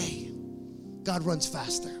run away, God runs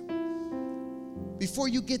faster. Before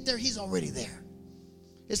you get there, he's already there.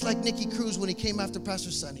 It's like Nicky Cruz when he came after Pastor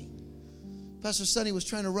Sonny. Pastor Sonny was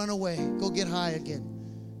trying to run away, go get high again.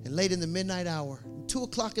 And late in the midnight hour, 2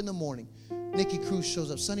 o'clock in the morning, Nicky Cruz shows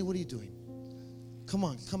up. Sonny, what are you doing? Come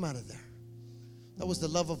on, come out of there. That was the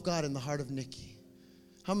love of God in the heart of Nicky.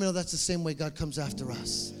 How many know that's the same way God comes after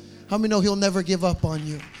us? How many know he'll never give up on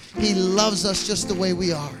you? He loves us just the way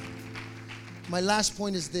we are. My last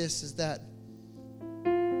point is this, is that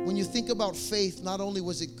when you think about faith, not only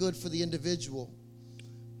was it good for the individual,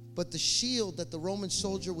 but the shield that the Roman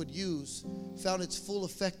soldier would use found its full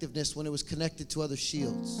effectiveness when it was connected to other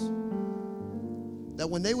shields. That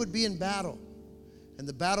when they would be in battle, and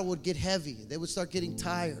the battle would get heavy, they would start getting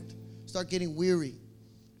tired, start getting weary.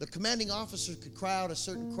 The commanding officer could cry out a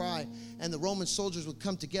certain cry, and the Roman soldiers would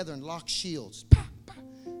come together and lock shields.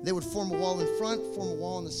 They would form a wall in front, form a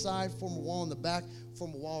wall on the side, form a wall in the back,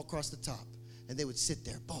 form a wall across the top. And they would sit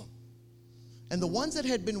there, boom. And the ones that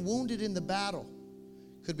had been wounded in the battle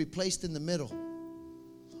could be placed in the middle.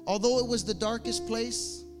 Although it was the darkest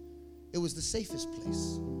place, it was the safest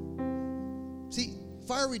place. See,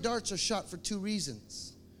 fiery darts are shot for two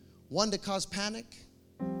reasons. One, to cause panic,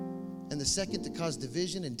 and the second, to cause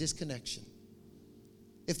division and disconnection.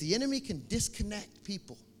 If the enemy can disconnect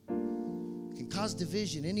people, can cause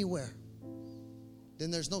division anywhere, then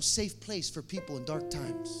there's no safe place for people in dark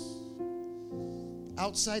times.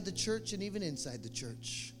 Outside the church and even inside the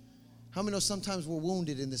church. How many know sometimes we're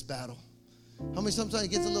wounded in this battle? How many sometimes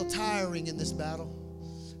it gets a little tiring in this battle?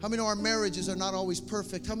 How many know our marriages are not always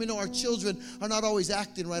perfect? How many know our children are not always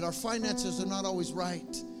acting right? Our finances are not always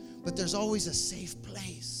right. But there's always a safe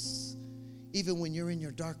place, even when you're in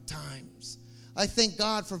your dark times. I thank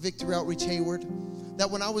God for Victory Outreach Hayward, that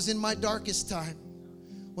when I was in my darkest time,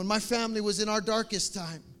 when my family was in our darkest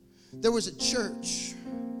time, there was a church,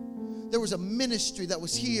 there was a ministry that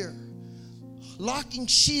was here, locking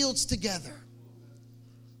shields together,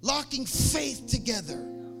 locking faith together,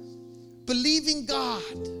 believing God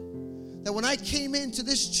that when I came into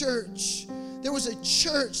this church, there was a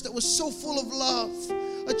church that was so full of love,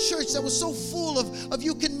 a church that was so full of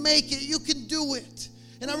you can make it, you can do it.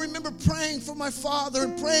 And I remember praying for my father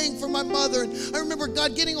and praying for my mother. And I remember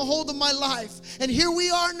God getting a hold of my life. And here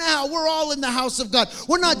we are now. We're all in the house of God.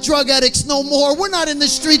 We're not drug addicts no more. We're not in the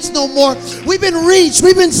streets no more. We've been reached.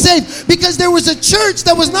 We've been saved because there was a church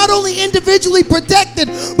that was not only individually protected,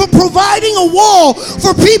 but providing a wall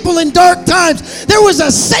for people in dark times. There was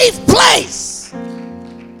a safe place.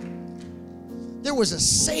 There was a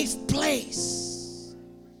safe place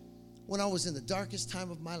when I was in the darkest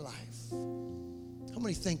time of my life. How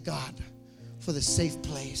many thank God for the safe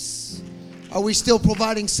place? Are we still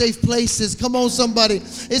providing safe places? Come on, somebody.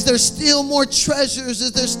 Is there still more treasures?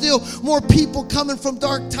 Is there still more people coming from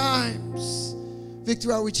dark times?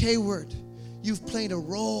 Victory Outreach Hayward, you've played a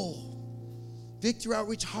role. Victory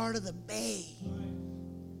Outreach Heart of the Bay.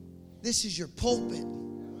 This is your pulpit.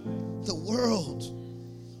 The world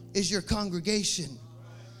is your congregation.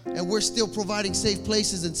 And we're still providing safe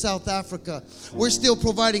places in South Africa. We're still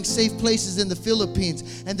providing safe places in the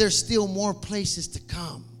Philippines. And there's still more places to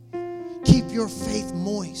come. Keep your faith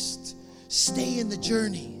moist. Stay in the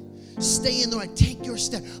journey. Stay in the right. Take your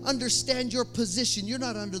step. Understand your position. You're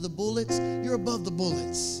not under the bullets. You're above the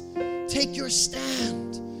bullets. Take your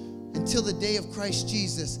stand until the day of Christ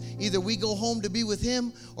Jesus. Either we go home to be with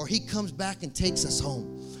him or he comes back and takes us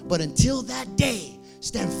home. But until that day,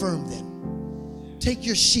 stand firm then. Take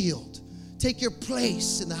your shield. Take your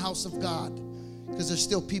place in the house of God. Because there's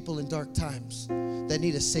still people in dark times that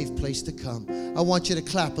need a safe place to come. I want you to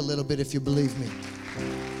clap a little bit if you believe me.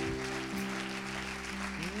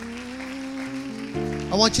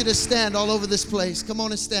 I want you to stand all over this place. Come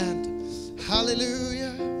on and stand.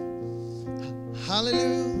 Hallelujah.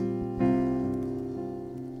 Hallelujah.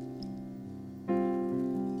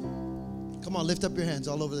 Come on, lift up your hands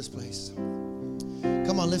all over this place.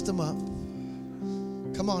 Come on, lift them up.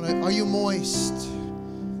 Come on, are you moist?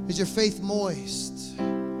 Is your faith moist?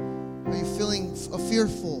 Are you feeling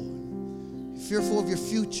fearful? Fearful of your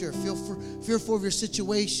future, fearful of your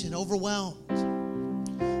situation, overwhelmed?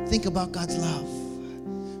 Think about God's love.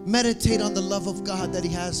 Meditate on the love of God that he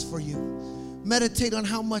has for you. Meditate on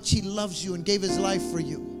how much he loves you and gave his life for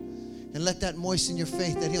you. And let that moisten your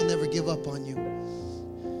faith that he'll never give up on you.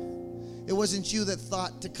 It wasn't you that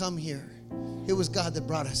thought to come here. It was God that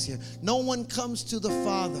brought us here. No one comes to the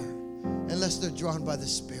Father unless they're drawn by the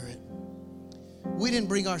Spirit. We didn't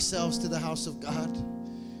bring ourselves to the house of God.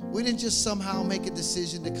 We didn't just somehow make a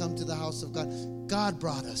decision to come to the house of God. God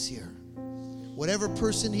brought us here. Whatever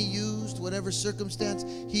person he used, whatever circumstance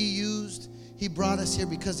he used, he brought us here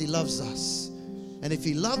because he loves us. And if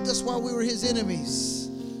he loved us while we were his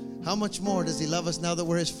enemies, how much more does he love us now that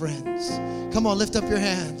we're his friends? Come on, lift up your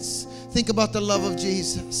hands. Think about the love of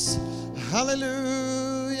Jesus.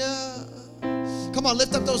 Hallelujah. Come on,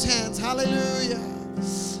 lift up those hands. Hallelujah.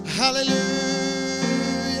 Hallelujah.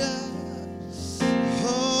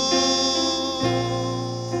 Oh,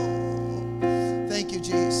 thank you,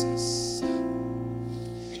 Jesus.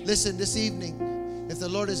 Listen, this evening, if the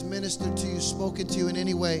Lord has ministered to you, spoken to you in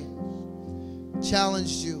any way,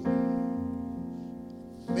 challenged you,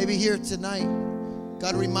 maybe here tonight,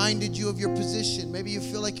 God reminded you of your position. Maybe you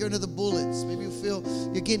feel like you're under the bullets. Maybe you feel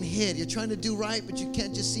you're getting hit. You're trying to do right, but you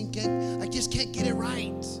can't just I just can't get it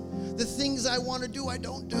right. The things I want to do, I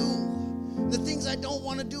don't do. The things I don't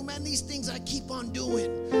want to do, man, these things I keep on doing.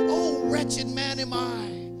 Oh, wretched man am I.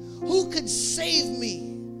 Who could save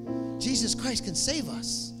me? Jesus Christ can save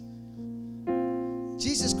us.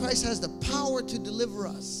 Jesus Christ has the power to deliver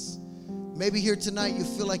us. Maybe here tonight you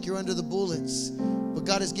feel like you're under the bullets. But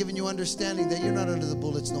God has given you understanding that you're not under the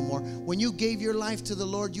bullets no more. When you gave your life to the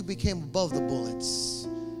Lord, you became above the bullets.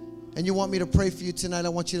 and you want me to pray for you tonight, I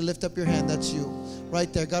want you to lift up your hand. That's you.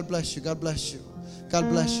 Right there. God bless you. God bless you. God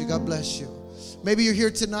bless you. God bless you. Maybe you're here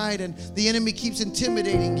tonight and the enemy keeps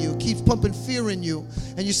intimidating you, keeps pumping fear in you.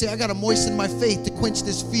 And you say, I got to moisten my faith to quench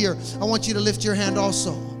this fear. I want you to lift your hand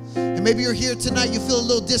also. And maybe you're here tonight, you feel a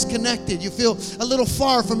little disconnected. You feel a little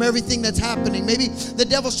far from everything that's happening. Maybe the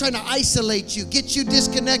devil's trying to isolate you, get you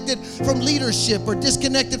disconnected from leadership or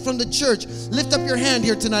disconnected from the church. Lift up your hand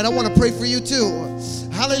here tonight. I want to pray for you too.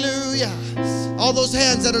 Hallelujah. All those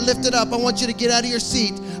hands that are lifted up, I want you to get out of your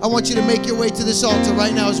seat. I want you to make your way to this altar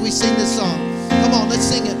right now as we sing this song. Come on, let's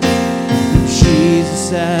sing it.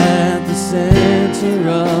 Jesus at the center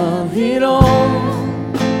of it all.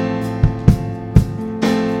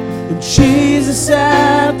 Jesus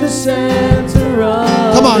at the center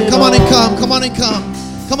of Come on and come. Come on and come.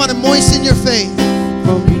 Come on and moisten your faith.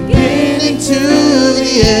 From beginning to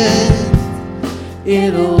the end,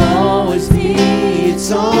 it'll always be,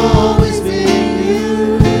 it's always been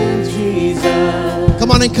you, Jesus. Come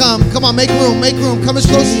on and come. Come on, make room, make room. Come as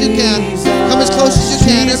close as you can. Come as close as you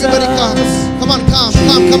can. Everybody come. Come on, come.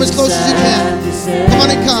 Come as close as you can. Come on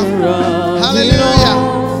and come. Hallelujah.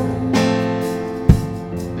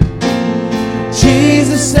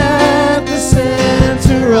 Jesus at the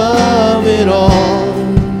center of it all.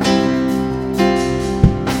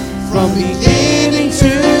 From beginning to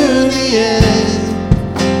the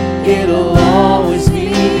end, it'll always be,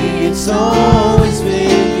 it's always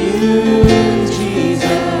been you, Jesus.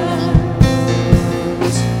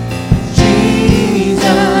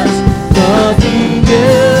 Jesus, nothing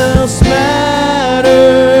else matters.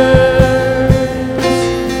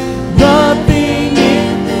 Nothing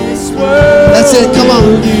in this world. That's it, come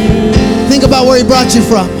on. Think about where he brought you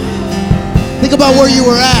from. Think about where you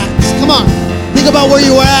were at. Come on. Think about where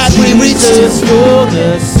you were at when he reached you.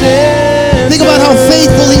 Think about how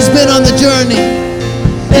faithful he's been on the journey.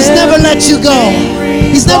 He's never let you go.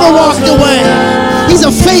 He's never walked away. He's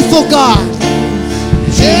a faithful God.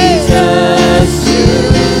 Jesus,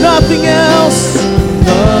 nothing else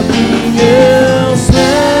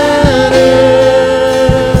matters.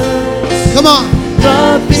 Come on.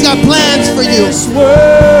 He's got plans for you.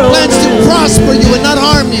 Plans to prosper you and not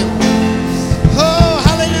harm you. Oh,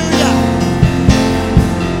 hallelujah.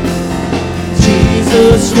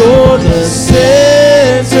 Jesus, you're the center.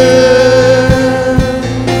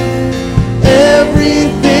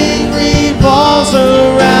 Everything revolves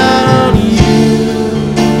around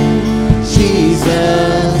you.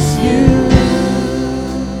 Jesus, you.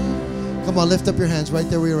 Come on, lift up your hands right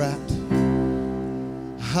there where you're at.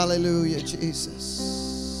 Hallelujah, Jesus.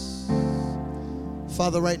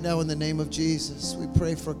 Father, right now in the name of Jesus, we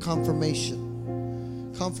pray for confirmation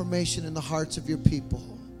in the hearts of your people,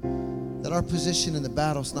 that our position in the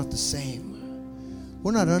battle is not the same.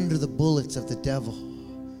 We're not under the bullets of the devil.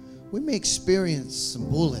 We may experience some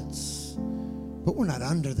bullets, but we're not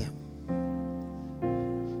under them.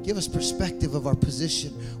 Give us perspective of our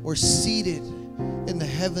position. We're seated in the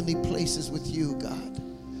heavenly places with you, God.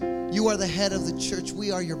 You are the head of the church. We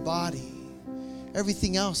are your body.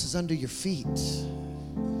 Everything else is under your feet.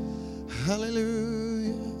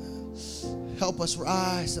 Hallelujah. Help us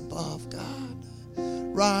rise above, God.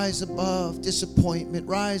 Rise above disappointment.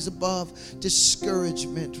 Rise above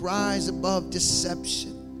discouragement. Rise above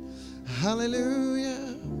deception.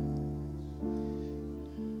 Hallelujah.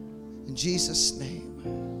 In Jesus' name.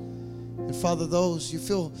 And Father, those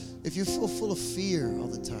if you feel full of fear all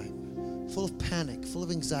the time, full of panic, full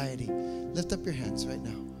of anxiety, lift up your hands right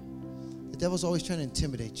now. The devil's always trying to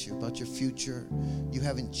intimidate you about your future. You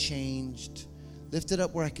haven't changed. Lift it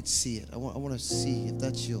up where I could see it. I want to see if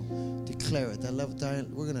that's you. Declare it.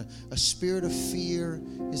 A spirit of fear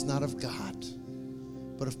is not of God,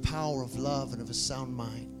 but of power, of love, and of a sound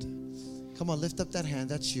mind. Come on, lift up that hand.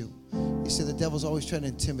 That's you. You say the devil's always trying to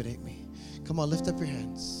intimidate me. Come on, lift up your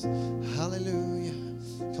hands. Hallelujah.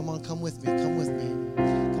 Come on, come with me. Come with me.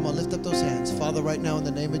 Come on, lift up those hands. Father, right now in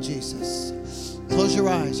the name of Jesus, close your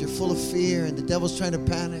eyes. You're full of fear and the devil's trying to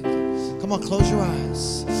panic. Come on, close your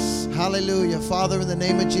eyes. Hallelujah. Father, in the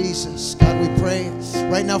name of Jesus, God, we pray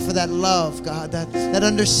right now for that love, God, that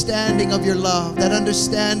understanding of your love, that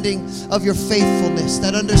understanding of your faithfulness,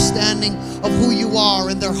 that understanding of who you are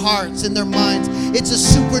in their hearts, in their minds. It's a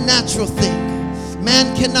supernatural thing.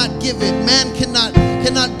 Man cannot give it. Man cannot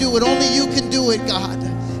do it. Only you can do it, God.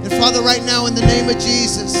 And Father, right now in the name of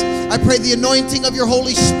Jesus, I pray the anointing of your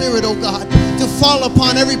Holy Spirit, oh God, to fall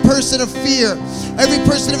upon every person of fear, every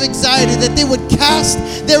person of anxiety, that they would cast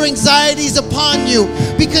their anxieties upon you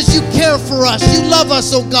because you care for us. You love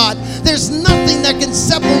us, oh God. There's nothing that can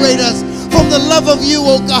separate us from the love of you,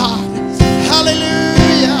 oh God.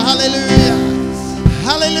 Hallelujah, hallelujah,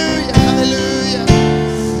 Hallelujah. Hallelujah.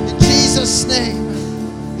 In Jesus' name.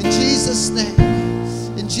 In Jesus' name.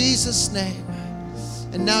 In Jesus' name.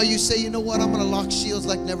 And now you say, you know what? I'm going to lock shields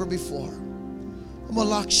like never before. I'm going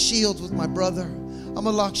to lock shields with my brother. I'm going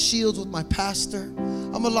to lock shields with my pastor.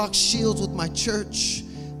 I'm going to lock shields with my church,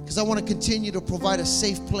 because I want to continue to provide a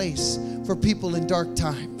safe place for people in dark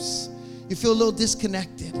times. You feel a little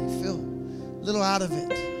disconnected. You feel a little out of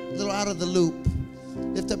it, a little out of the loop.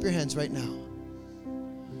 Lift up your hands right now.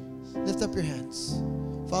 Lift up your hands.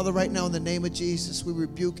 Father, right now in the name of Jesus, we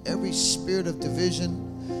rebuke every spirit of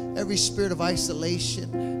division, every spirit of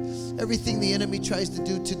isolation, everything the enemy tries to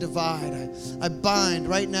do to divide. I bind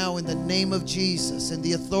right now in the name of Jesus and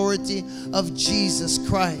the authority of Jesus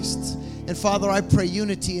Christ. And Father, I pray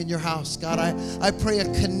unity in your house, God. I pray a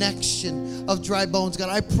connection of dry bones, God.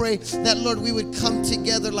 I pray that, Lord, we would come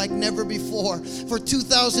together like never before. For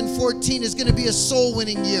 2014 is going to be a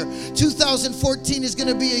soul-winning year. 2014 is going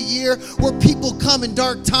to be a year where people come in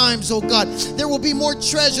dark times, oh God. There will be more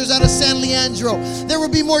treasures out of San Leandro. There will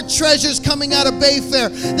be more treasures coming out of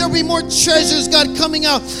Bayfair. There will be more treasures, God, coming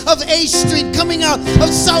out of A Street, coming out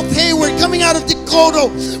of South Hayward, coming out of Dakota.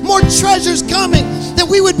 More treasures coming, that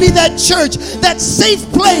we would be that church, that safe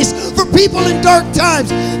place for people in dark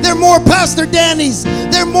times. There are more Pastor Danny's.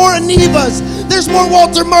 There are more Anivas. There's more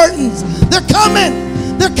Walter Martins. They're coming.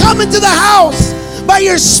 They're coming to the house. By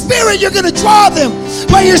your Spirit, you're going to draw them.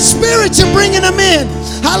 By your Spirit, you're bringing them in.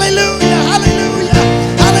 Hallelujah, hallelujah,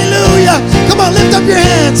 hallelujah. Come on, lift up your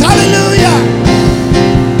hands. Hallelujah.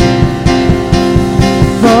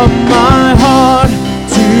 From my heart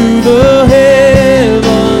to the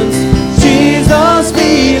heavens, Jesus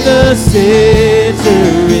be the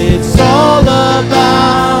center. It's all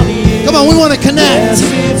about you. Come on, we want to connect.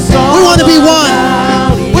 Yes, we want to be one.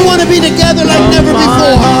 We want to be together like never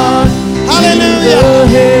before.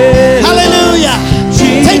 Hallelujah. Hallelujah.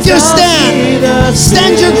 Take your stand.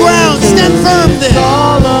 Stand your ground. Stand firm then.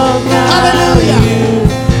 Hallelujah.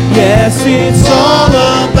 Yes, it's all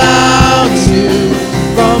about you.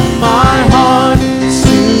 From my heart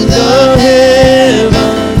to the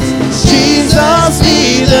heavens, Jesus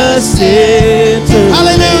be the center.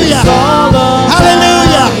 Hallelujah.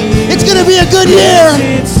 Hallelujah. It's going to be a good year.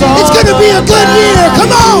 It's going to be a good year.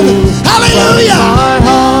 Come on.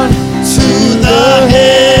 Hallelujah. To the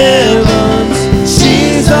heavens,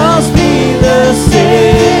 Jesus be the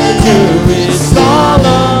center. It's all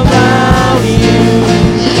about you.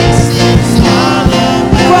 Yes, it's all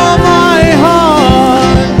about From my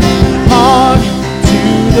heart to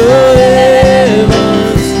the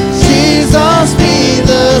heavens, Jesus be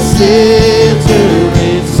the center.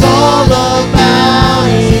 It's all about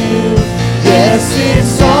you. Yes,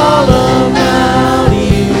 it's all about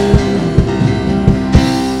you.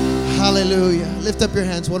 Hallelujah. Lift up your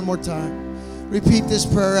hands one more time. Repeat this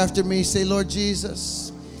prayer after me. Say, Lord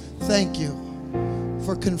Jesus, thank you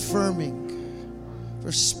for confirming,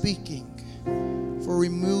 for speaking, for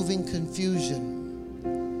removing confusion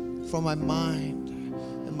from my mind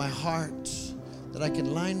and my heart, that I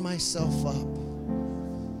can line myself up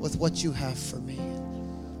with what you have for me.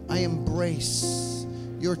 I embrace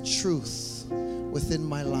your truth within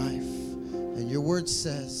my life. And your word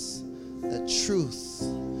says that truth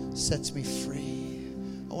sets me free.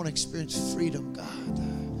 I want to experience freedom, God.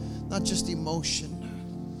 Not just emotion,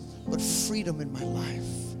 but freedom in my life.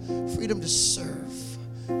 Freedom to serve.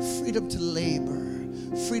 Freedom to labor.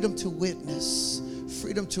 Freedom to witness.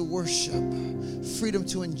 Freedom to worship. Freedom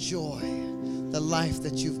to enjoy the life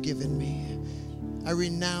that you've given me. I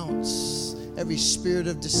renounce every spirit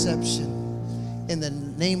of deception in the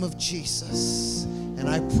name of Jesus. And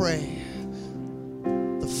I pray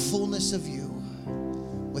the fullness of you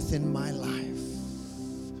within my life.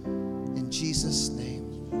 In Jesus' name,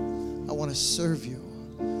 I want to serve you.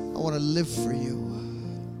 I want to live for you.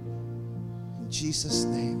 In Jesus'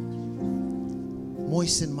 name,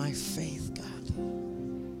 moisten my faith, God,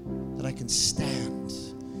 that I can stand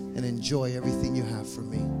and enjoy everything you have for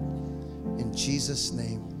me. In Jesus'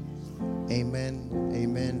 name, amen,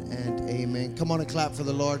 amen, and amen. Come on and clap for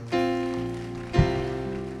the Lord.